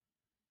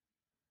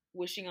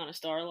Wishing on a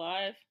Star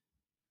live,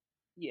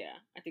 yeah,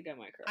 I think I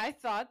might cry. I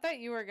thought that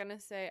you were gonna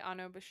say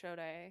Ano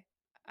Bashoda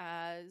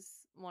as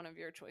one of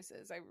your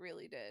choices. I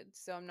really did.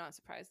 So I'm not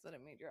surprised that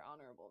it made your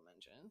honorable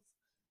mentions.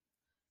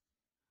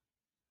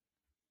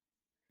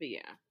 But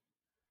yeah,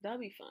 that'll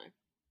be fun.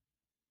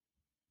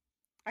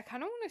 I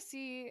kind of want to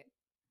see.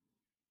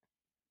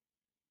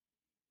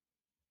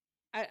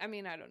 I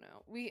mean, I don't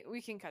know.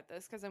 We can cut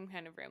this because I'm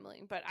kind of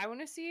rambling, but I want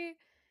to see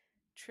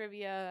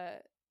trivia.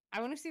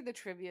 I want to see the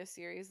trivia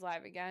series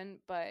live again,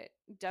 but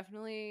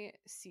definitely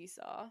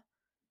Seesaw.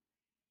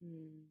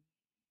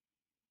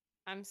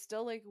 I'm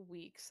still like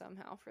weak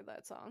somehow for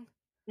that song.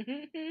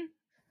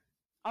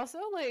 Also,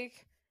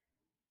 like,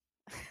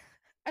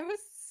 I was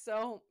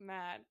so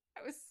mad.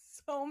 I was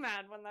so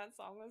mad when that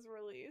song was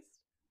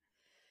released.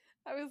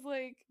 I was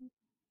like,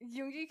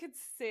 Yoongi could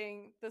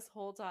sing this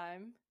whole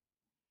time.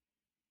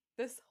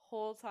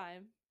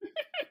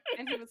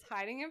 And he was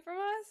hiding it from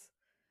us?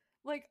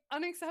 Like,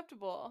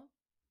 unacceptable.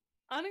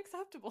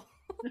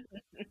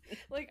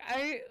 Like,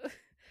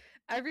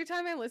 every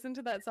time I listen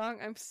to that song,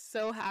 I'm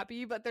so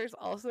happy, but there's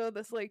also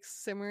this like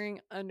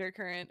simmering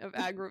undercurrent of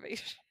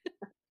aggravation.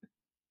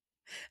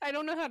 I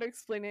don't know how to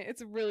explain it.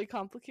 It's really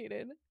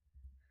complicated.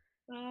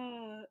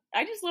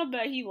 I just love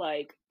that he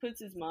like puts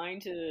his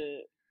mind to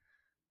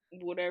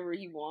whatever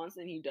he wants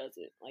and he does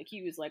it. Like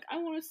he was like, I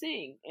want to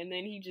sing, and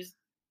then he just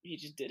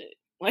did it.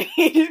 Like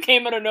he just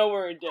came out of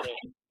nowhere and did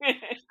it.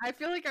 I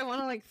feel like I want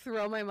to like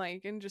throw my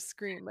mic and just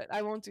scream, but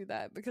I won't do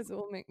that because it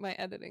will make my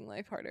editing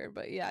life harder.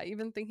 But yeah,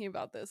 even thinking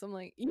about this, I'm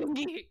like,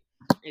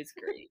 it's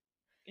great.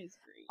 It's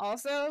great.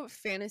 Also,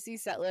 fantasy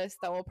set list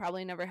that will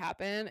probably never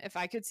happen. If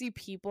I could see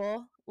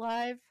People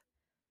live,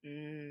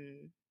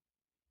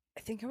 I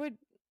think I would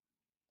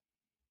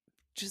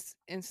just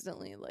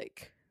instantly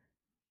like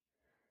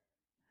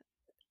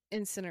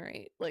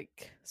incinerate,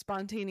 like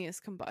spontaneous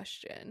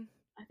combustion.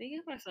 I think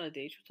if I saw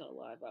Daechwita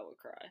live, I would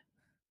cry.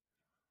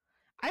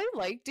 I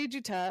like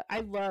Daechwita. I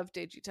love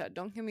Daechwita.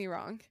 Don't get me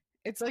wrong.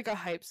 It's like a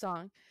hype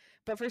song.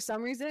 But for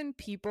some reason,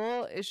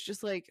 People is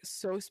just like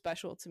so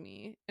special to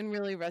me and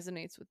really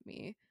resonates with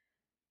me.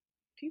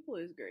 People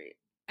is great.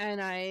 And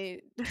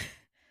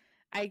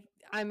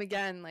I'm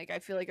again, like, I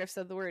feel like I've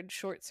said the word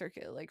short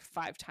circuit like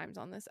 5 times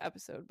on this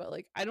episode, but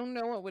like, I don't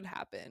know what would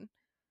happen.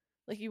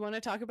 Like, you want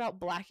to talk about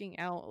blacking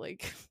out,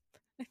 like,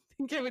 I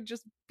think I would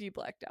just be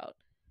blacked out.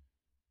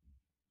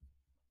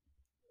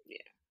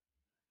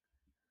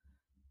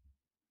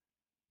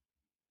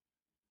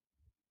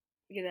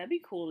 Yeah, that'd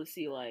be cool to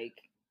see, like,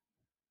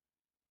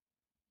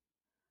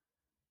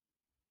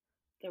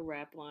 the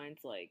rap lines,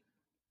 like,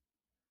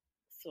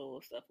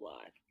 solo stuff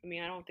live. I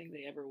mean, I don't think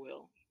they ever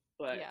will,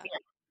 but yeah.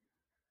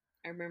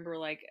 I remember,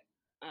 like,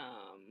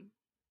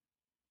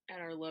 at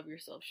our Love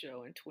Yourself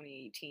show in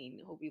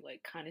 2018, Hobie,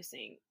 like, kind of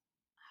sang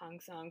Hang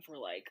Sang for,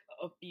 like,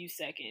 a few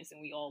seconds,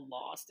 and we all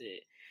lost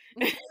it.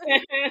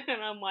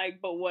 And I'm like,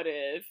 but what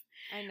if?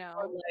 I know.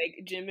 Or,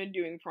 like, Jimin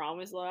doing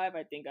Promise live,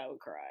 I think I would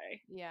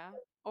cry. Yeah.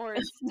 Or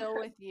Still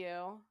With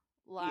You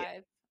live.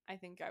 Yeah. I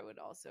think I would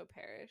also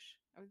perish.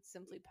 I would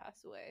simply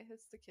pass away,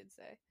 as the kids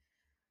say.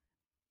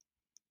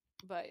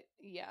 But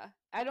yeah,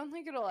 I don't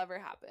think it'll ever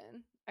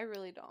happen. I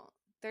really don't.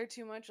 They're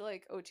too much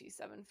like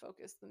OT7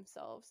 focused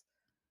themselves,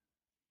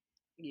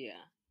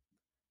 Yeah.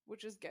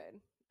 which is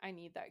good. I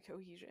need that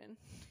cohesion.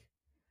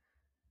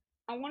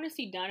 I want to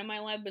see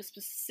Dynamite live, but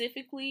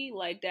specifically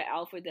like that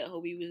outfit that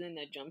Hobie was in,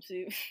 that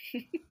jumpsuit.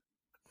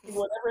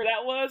 Whatever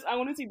that was, I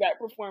want to see that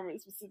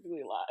performance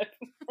specifically live.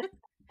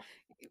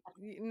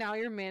 Now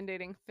you're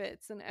mandating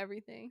fits and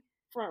everything.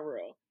 Front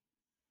row.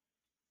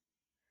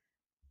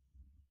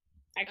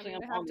 Actually,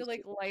 I'm gonna have to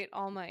like light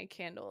all my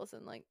candles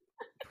and like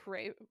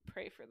pray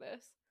for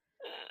this.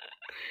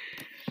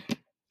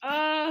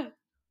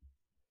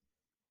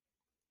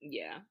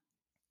 Yeah.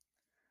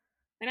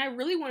 And I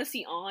really want to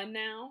see On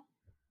now.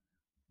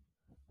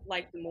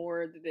 Like, the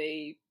more that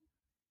they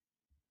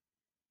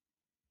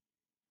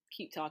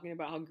keep talking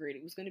about how great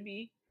it was going to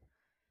be.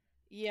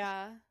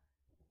 Yeah.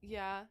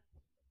 Yeah.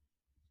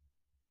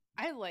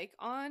 I like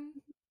On.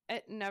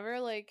 It never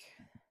like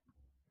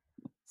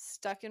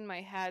stuck in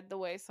my head the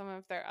way some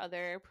of their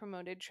other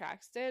promoted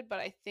tracks did, but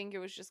I think it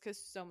was just because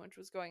so much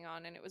was going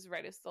on, and it was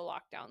right as the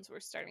lockdowns were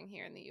starting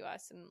here in the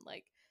US, and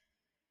like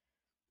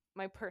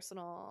my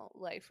personal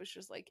life was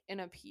just like in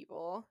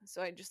upheaval,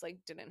 so I just like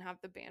didn't have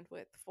the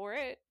bandwidth for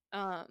it.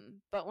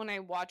 But when I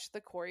watched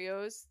the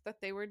choreos that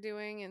they were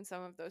doing in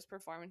some of those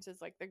performances,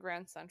 like the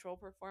Grand Central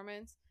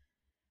performance,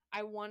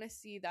 I want to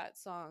see that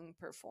song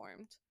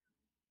performed.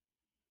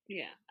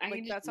 Yeah,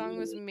 like that song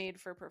was made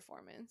for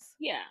performance.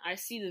 Yeah, I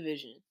see the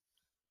vision.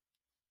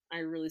 I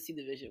really see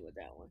the vision with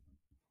that one.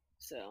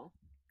 So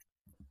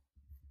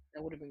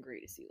that would have been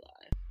great to see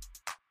live.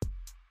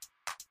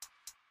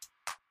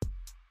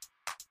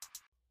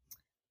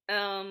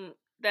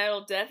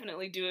 That'll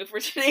definitely do it for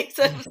today's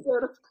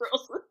episode of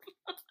Girls with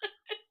Fun.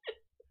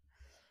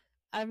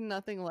 I have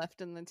nothing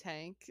left in the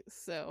tank,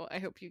 so I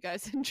hope you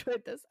guys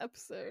enjoyed this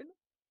episode.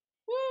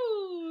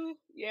 Woo!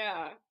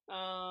 Yeah.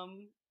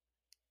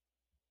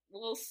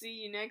 We'll see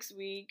you next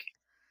week.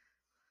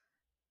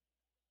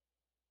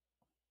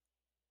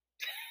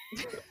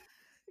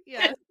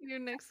 Yeah, see you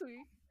next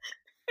week.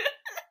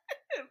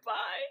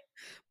 Bye.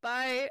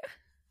 Bye.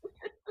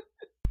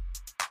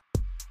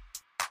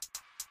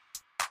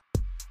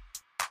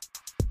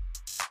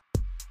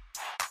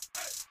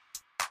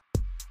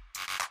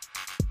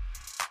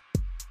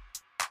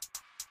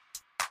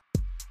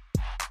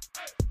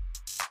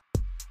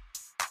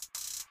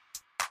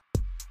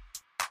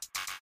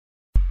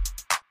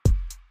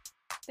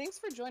 Thanks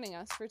for joining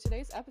us for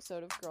today's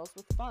episode of Girls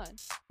with Fun.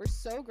 We're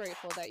so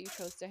grateful that you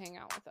chose to hang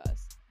out with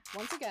us.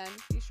 Once again,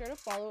 be sure to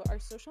follow our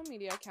social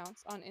media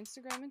accounts on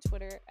Instagram and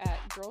Twitter at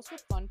Girls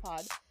with Fun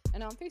Pod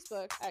and on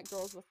Facebook at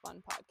Girls with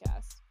Fun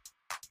Podcast.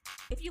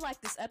 If you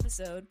like this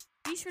episode,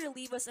 be sure to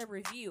leave us a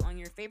review on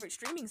your favorite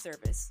streaming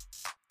service.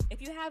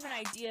 If you have an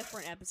idea for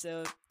an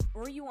episode,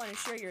 or you want to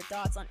share your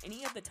thoughts on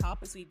any of the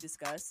topics we've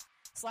discussed,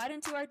 slide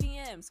into our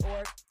DMs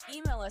or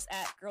email us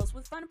at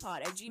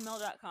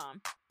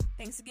girlswithfunpod@gmail.com.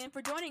 Thanks again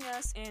for joining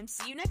us, and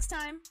see you next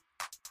time!